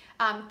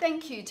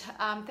 Thank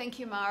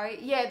you, Mari.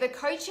 Yeah, the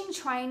coaching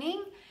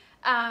training.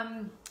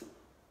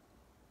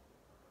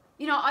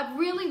 You know, I've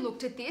really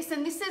looked at this,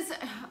 and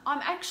I'm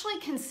actually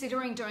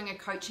considering doing a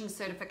coaching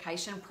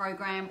certification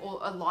program or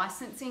a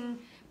licensing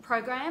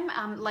program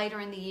later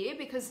in the year,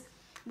 because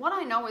what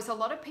I know is a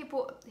lot of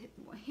people,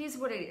 here's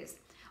what it is.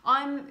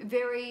 I'm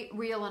very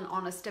real and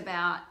honest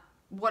about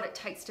what it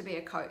takes to be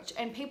a coach,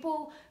 and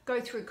people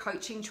go through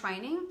coaching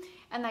training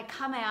and they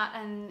come out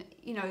and,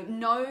 you know,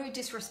 no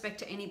disrespect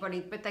to anybody,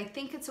 but they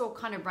think it's all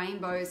kind of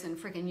rainbows and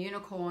freaking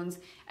unicorns,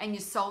 and you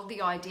sold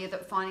the idea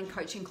that finding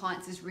coaching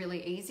clients is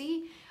really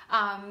easy.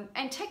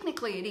 And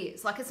technically it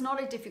is, like, it's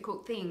not a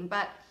difficult thing,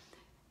 but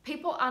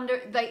people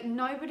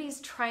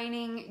nobody's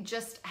training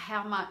just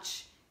how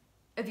much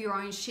of your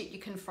own shit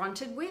you're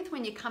confronted with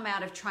when you come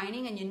out of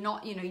training, and you're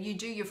not, you know, you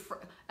do your,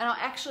 and I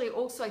actually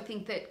also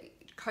think that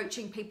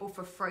coaching people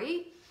for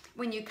free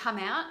when you come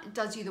out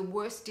does you the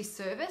worst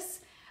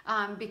disservice,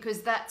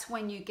 because that's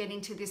when you get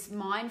into this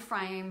mind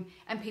frame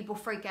and people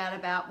freak out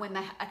about when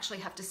they actually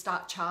have to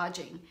start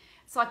charging.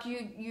 It's like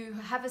you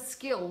have a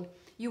skill.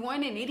 You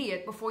weren't an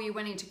idiot before you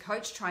went into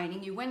coach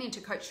training. You went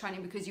into coach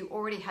training because you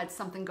already had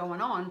something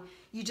going on.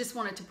 You just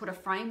wanted to put a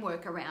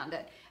framework around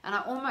it. And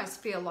I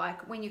almost feel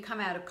like when you come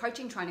out of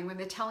coaching training, when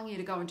they're telling you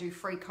to go and do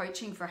free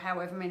coaching for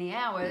however many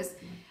hours,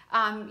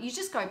 you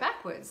just go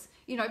backwards,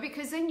 you know,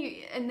 because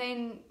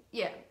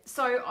yeah.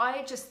 So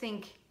I just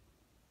think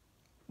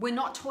we're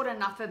not taught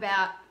enough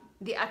about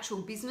the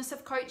actual business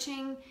of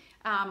coaching.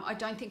 I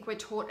don't think we're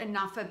taught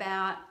enough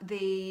about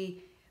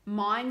the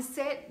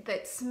mindset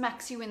that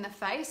smacks you in the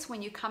face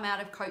when you come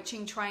out of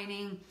coaching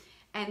training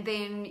and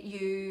then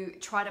you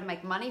try to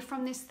make money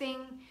from this thing,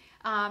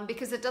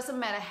 because it doesn't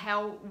matter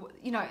how,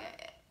 you know,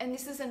 and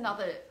this is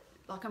another,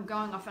 like, I'm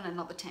going off on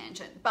another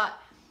tangent, but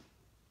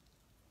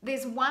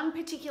there's one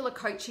particular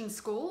coaching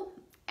school,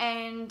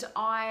 and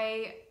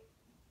I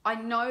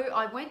know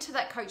I went to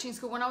that coaching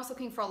school when I was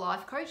looking for a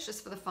life coach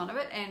just for the fun of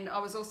it, and I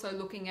was also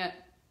looking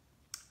at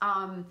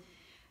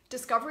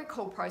discovery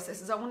call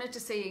processes. I wanted to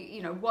see,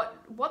 you know,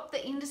 what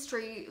the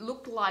industry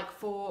looked like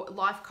for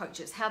life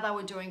coaches, how they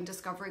were doing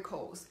discovery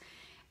calls,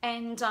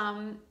 and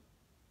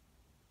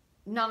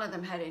none of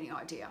them had any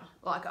idea.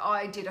 Like,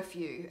 I did a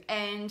few,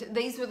 and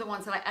these were the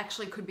ones that I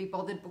actually could be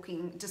bothered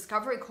booking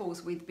discovery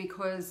calls with,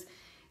 because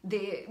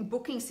their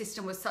booking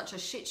system was such a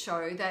shit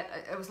show that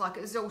it was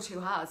all too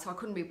hard, so I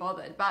couldn't be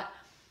bothered. But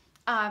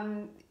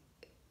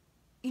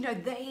you know,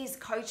 these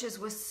coaches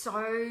were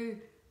so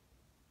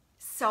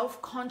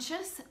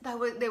self-conscious.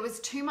 There was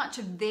too much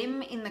of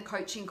them in the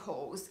coaching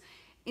calls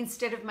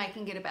instead of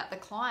making it about the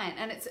client.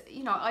 And it's,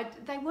 you know,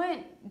 they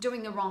weren't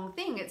doing the wrong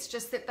thing. It's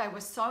just that they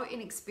were so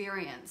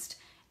inexperienced.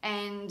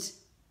 And,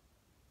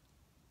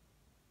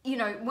 you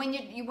know, when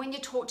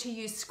you're taught to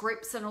use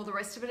scripts and all the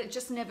rest of it, it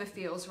just never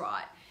feels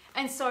right.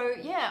 And so,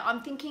 yeah,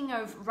 I'm thinking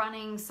of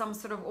running some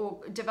sort of,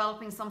 or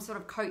developing some sort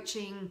of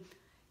coaching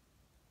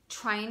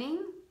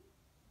training.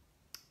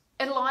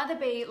 It'll either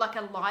be like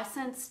a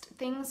licensed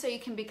thing, so you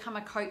can become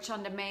a coach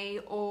under me,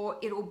 or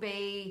it'll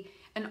be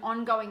an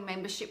ongoing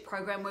membership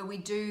program where we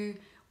do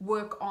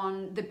work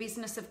on the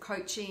business of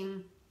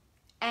coaching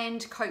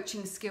and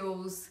coaching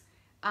skills,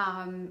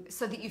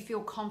 so that you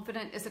feel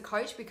confident as a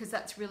coach, because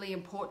that's really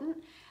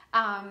important.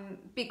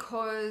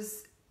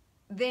 Because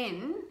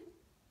then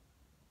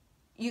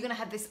you're going to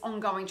have this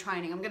ongoing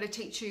training. I'm going to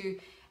teach you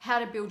how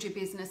to build your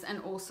business and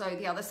also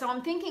the other. So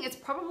I'm thinking it's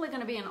probably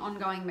going to be an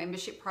ongoing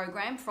membership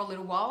program for a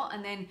little while.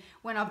 And then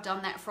when I've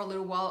done that for a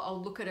little while,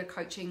 I'll look at a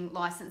coaching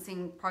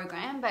licensing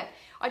program. But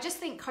I just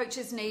think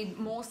coaches need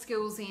more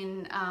skills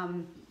in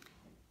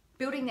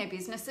building their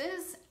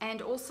businesses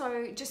and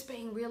also just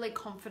being really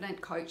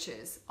confident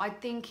coaches. I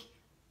think,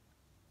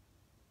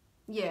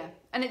 yeah.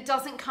 And it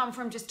doesn't come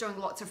from just doing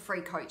lots of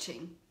free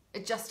coaching.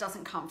 It just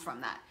doesn't come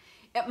from that.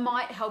 It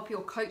might help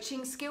your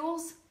coaching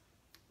skills,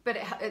 but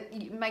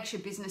it makes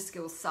your business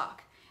skills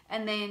suck.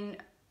 And then,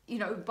 you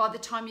know, by the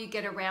time you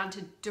get around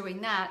to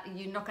doing that,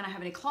 you're not going to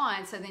have any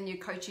clients, so then your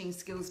coaching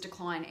skills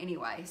decline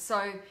anyway.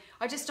 So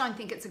I just don't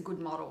think it's a good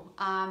model.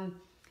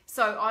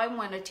 So I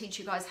want to teach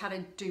you guys how to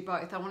do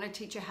both. I want to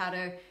teach you how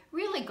to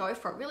really go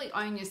for it, really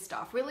own your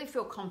stuff, really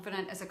feel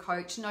confident as a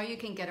coach, know you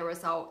can get a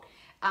result,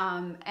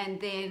 and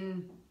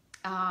then,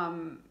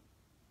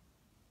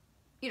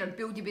 you know,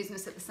 build your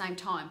business at the same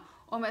time.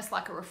 Almost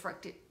like a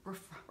reflective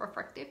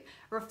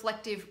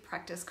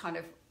practice, kind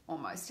of,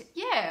 almost.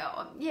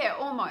 Yeah,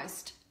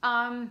 almost.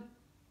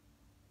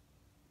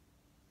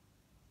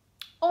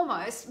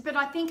 Almost, but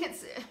I think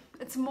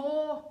it's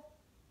more,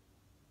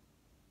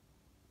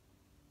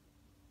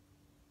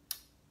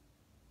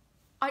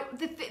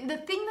 the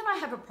thing that I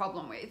have a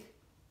problem with,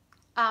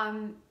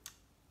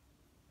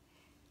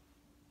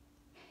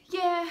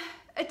 yeah,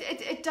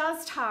 it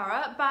does,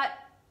 Tara, but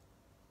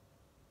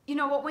you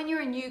know what, when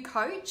you're a new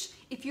coach,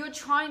 if you're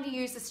trying to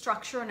use a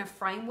structure and a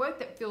framework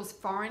that feels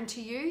foreign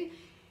to you,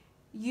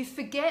 you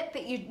forget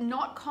that you're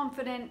not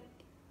confident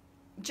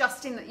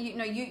just in the,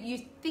 you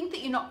think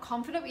that you're not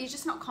confident, but you're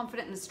just not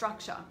confident in the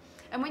structure.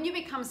 And when you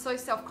become so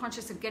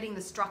self-conscious of getting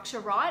the structure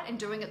right and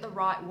doing it the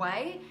right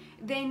way,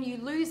 then you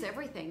lose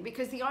everything,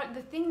 because the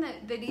thing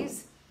that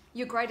is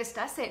your greatest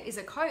asset as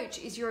a coach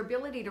is your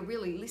ability to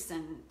really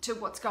listen to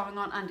what's going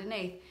on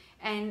underneath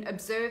and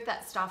observe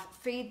that stuff,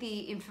 feed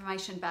the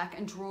information back,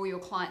 and draw your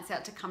clients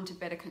out to come to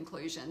better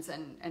conclusions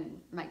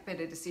and make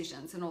better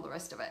decisions and all the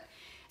rest of it.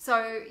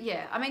 So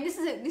yeah, I mean, this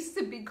is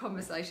a big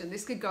conversation.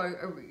 This could go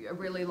a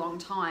really long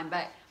time,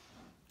 but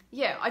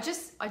yeah, I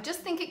just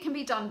think it can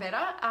be done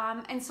better.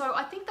 And so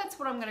I think that's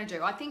what I'm going to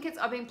do. I've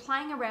been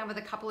playing around with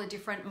a couple of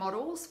different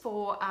models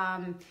for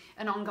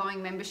an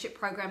ongoing membership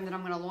program that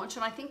I'm going to launch.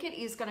 And I think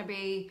it's going to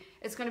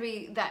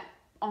be that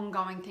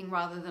ongoing thing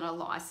rather than a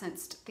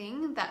licensed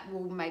thing that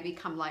will maybe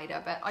come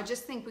later. But I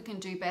just think we can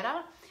do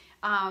better.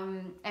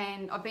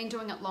 And I've been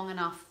doing it long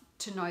enough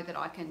to know that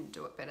I can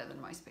do it better than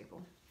most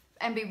people.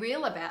 And be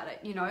real about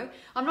it,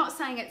 I'm not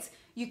saying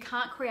you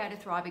can't create a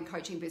thriving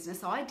coaching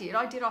business. I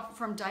did off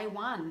from day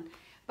one.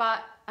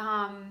 But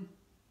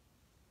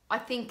I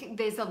think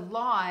there's a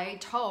lie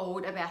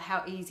told about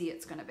how easy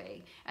it's going to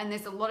be. And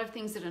there's a lot of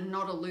things that are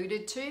not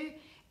alluded to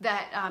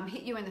that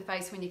hit you in the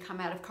face when you come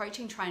out of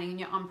coaching training and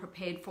you're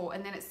unprepared for,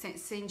 and then it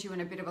sends you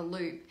in a bit of a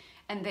loop.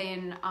 And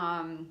then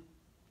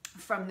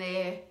from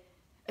there,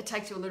 it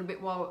takes you a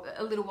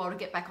little while to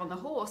get back on the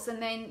horse, and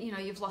then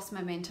you've lost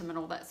momentum and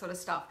all that sort of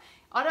stuff.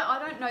 I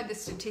don't know the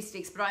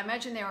statistics, but I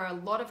imagine there are a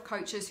lot of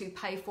coaches who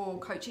pay for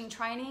coaching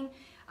training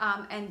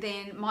and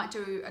then might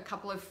do a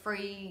couple of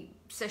free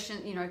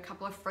sessions, a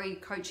couple of free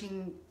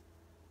coaching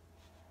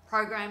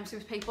programs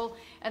with people,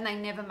 and they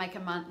never make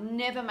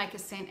a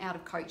cent out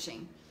of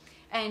coaching.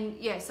 And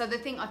yeah, so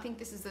I think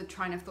this is the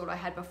train of thought I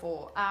had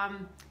before.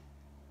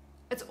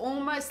 It's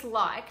almost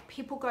like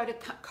people go to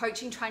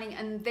coaching training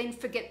and then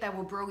forget they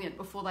were brilliant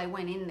before they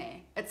went in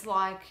there. It's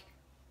like,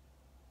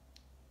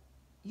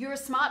 you're a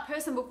smart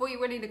person before you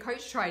went into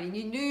coach training.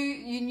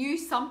 You knew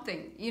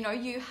something.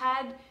 You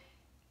had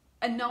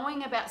a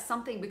knowing about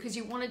something because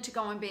you wanted to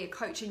go and be a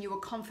coach, and you were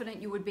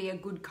confident you would be a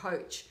good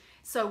coach.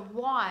 So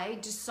why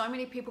do so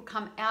many people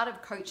come out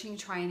of coaching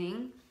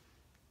training,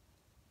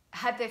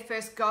 have their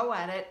first go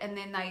at it, and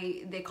then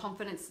their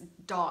confidence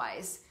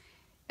dies?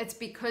 It's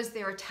because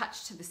they're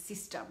attached to the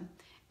system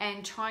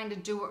and trying to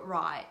do it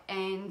right,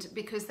 and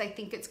because they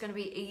think it's going to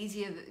be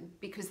easier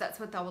because that's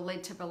what they were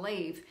led to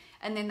believe,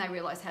 and then they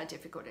realize how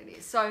difficult it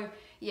is. So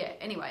yeah,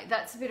 anyway,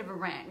 that's a bit of a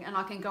rant, and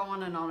I can go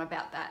on and on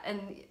about that.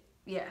 And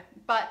yeah,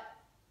 but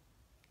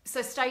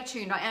so stay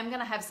tuned. I am going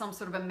to have some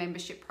sort of a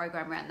membership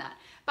program around that.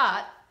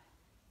 But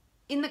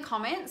in the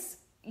comments,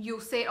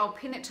 you'll see it. I'll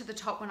pin it to the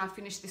top when I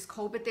finish this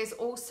call. But there's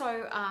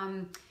also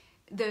I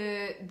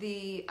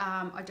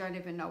don't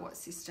even know what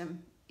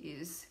system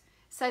is.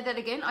 Say that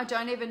again. I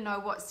don't even know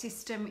what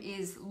system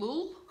is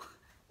LUL.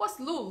 What's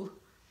LUL?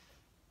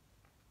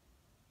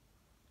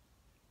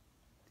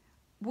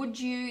 Would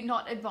you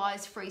not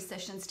advise free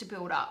sessions to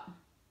build up?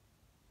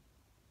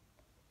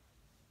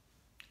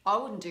 I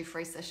wouldn't do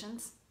free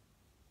sessions.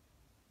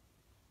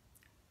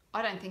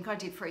 I don't think I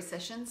did free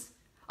sessions.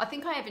 I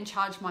think I even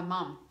charged my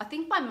mum. I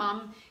think my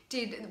mum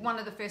did one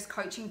of the first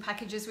coaching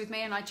packages with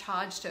me, and I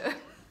charged her.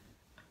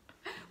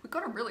 We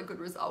got a really good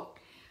result.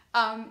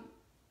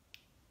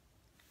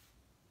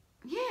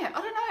 Yeah,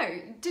 I don't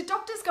know. Do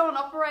doctors go and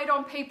operate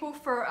on people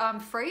for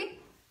free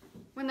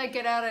when they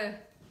get out of...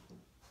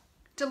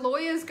 Do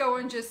lawyers go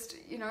and just,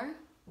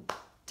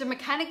 do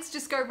mechanics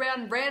just go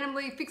around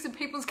randomly fixing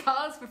people's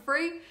cars for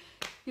free?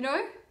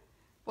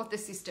 What the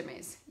system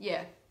is.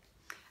 Yeah.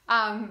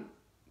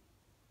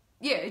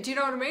 Yeah, do you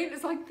know what I mean?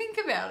 It's like, think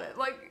about it.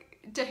 Like,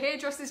 do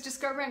hairdressers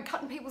just go around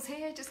cutting people's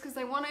hair just because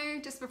they want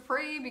to, just for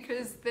free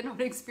because they're not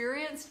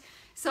experienced?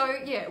 So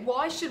yeah,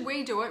 why should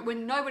we do it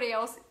when nobody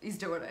else is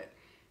doing it?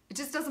 It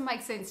just doesn't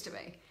make sense to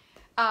me.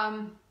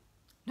 No,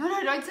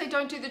 don't say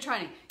don't do the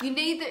training. You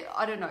need the,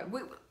 I don't know.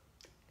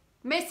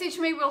 Message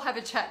me, we'll have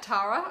a chat,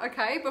 Tara,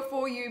 okay,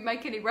 before you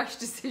make any rash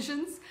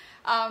decisions.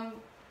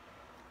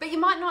 But you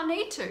might not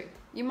need to.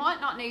 You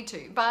might not need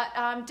to, but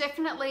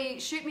definitely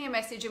shoot me a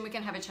message and we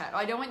can have a chat.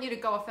 I don't want you to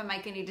go off and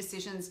make any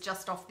decisions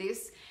just off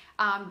this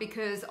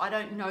because I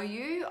don't know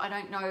you. I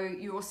don't know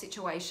your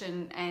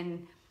situation,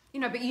 and,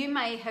 but you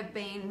may have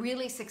been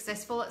really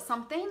successful at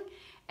something,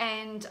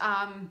 and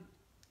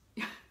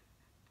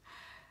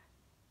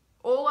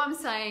all I'm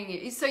saying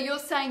is, so you're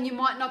saying you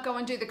might not go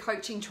and do the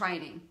coaching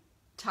training,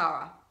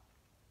 Tara?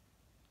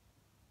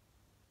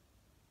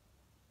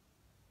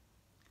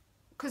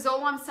 Because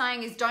all I'm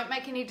saying is don't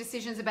make any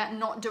decisions about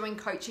not doing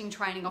coaching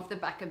training off the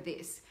back of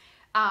this.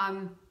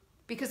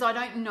 Because I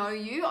don't know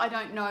you, I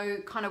don't know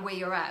kind of where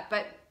you're at.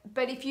 But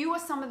if you are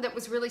someone that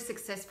was really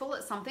successful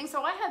at something,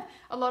 so I have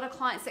a lot of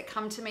clients that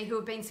come to me who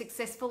have been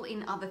successful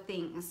in other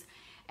things.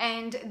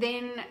 And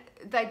then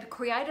they've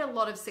created a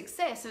lot of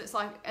success, and it's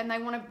like, and they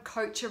want to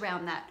coach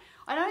around that.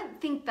 I don't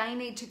think they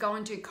need to go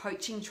and do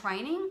coaching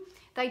training.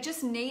 They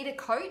just need a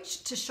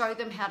coach to show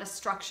them how to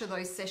structure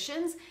those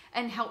sessions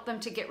and help them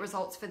to get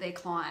results for their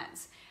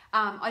clients.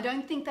 I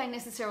don't think they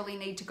necessarily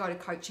need to go to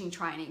coaching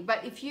training,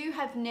 but if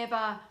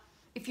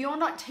you're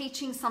not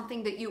teaching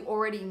something that you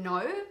already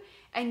know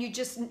and you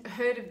just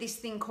heard of this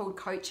thing called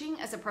coaching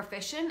as a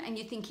profession and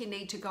you think you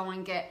need to go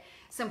and get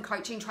some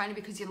coaching training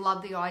because you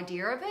love the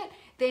idea of it,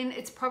 then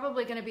it's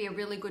probably going to be a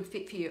really good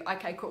fit for you.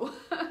 Okay, cool.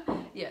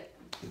 Yeah,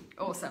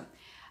 awesome.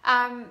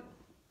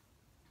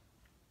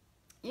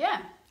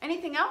 Yeah,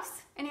 anything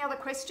else? Any other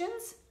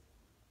questions?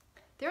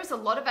 There is a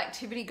lot of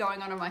activity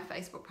going on my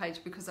Facebook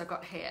page because I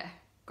got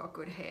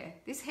good hair.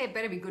 This hair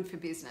better be good for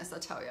business, I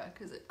tell you,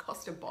 because it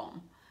cost a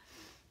bomb.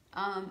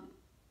 But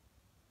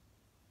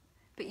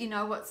you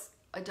know what's,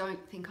 I don't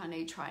think I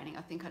need training.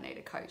 I think I need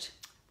a coach.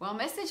 Well,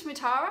 message me,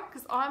 Tara,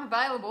 because I'm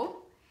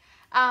available.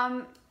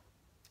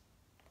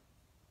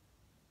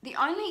 The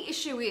only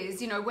issue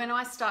is, you know, when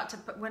I start to,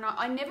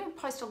 I never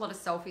post a lot of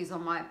selfies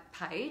on my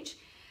page,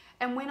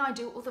 and when I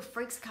do, all the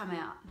freaks come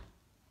out.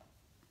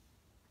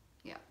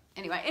 Yeah.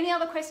 Anyway, any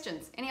other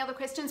questions? Any other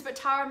questions? But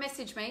Tara,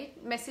 message me.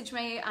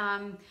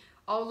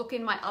 I'll look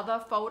in my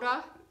other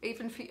folder.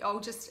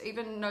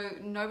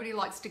 Nobody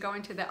likes to go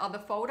into the other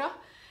folder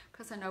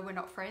because I know we're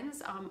not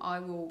friends. I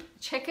will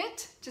check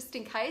it just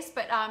in case,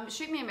 but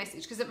shoot me a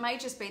message because it may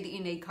just be that you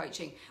need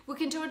coaching. We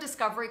can do a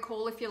discovery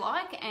call if you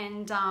like,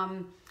 and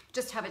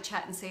just have a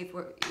chat and see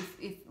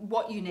if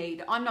what you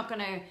need. I'm not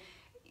going to,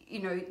 you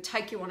know,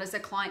 take you on as a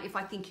client if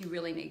I think you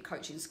really need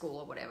coaching school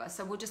or whatever.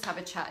 So we'll just have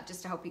a chat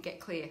just to help you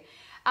get clear.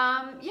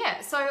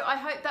 Yeah, so I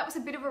hope that was a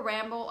bit of a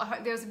ramble. I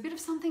hope there was a bit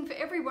of something for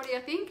everybody,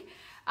 I think.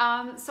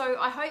 So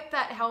I hope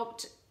that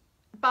helped.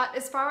 But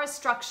as far as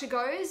structure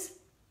goes,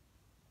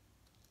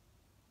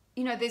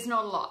 you know, there's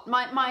not a lot.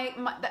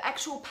 The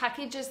actual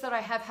packages that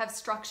I have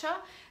structure.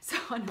 So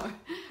I know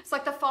it's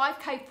like the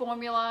 5K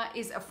formula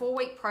is a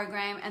 4-week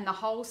program, and the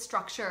whole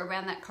structure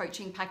around that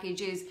coaching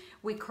package is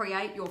we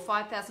create your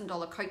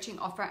 $5,000 coaching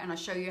offer, and I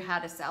show you how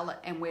to sell it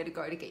and where to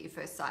go to get your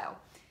first sale.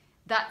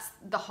 That's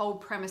the whole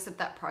premise of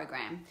that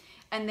program.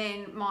 And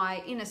then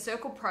my inner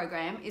circle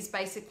program is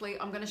basically,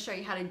 I'm going to show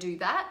you how to do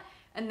that.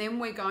 And then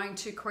we're going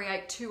to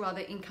create 2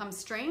 other income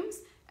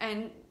streams.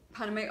 And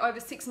pardon me, over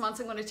 6 months,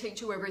 I'm going to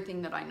teach you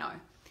everything that I know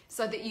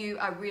so that you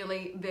are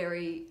really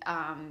very,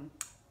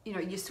 you know,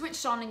 you're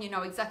switched on and you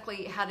know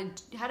exactly how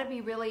to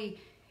be really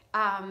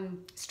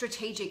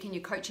strategic in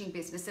your coaching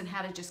business and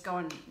how to just go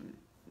and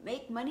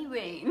make money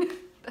rain.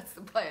 That's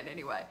the plan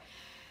anyway.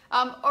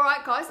 All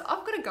right, guys,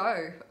 I've got to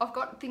go. I've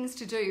got things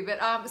to do, but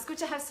it's good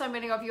to have so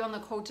many of you on the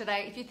call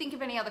today. If you think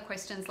of any other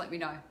questions, let me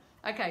know.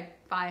 Okay,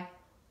 bye.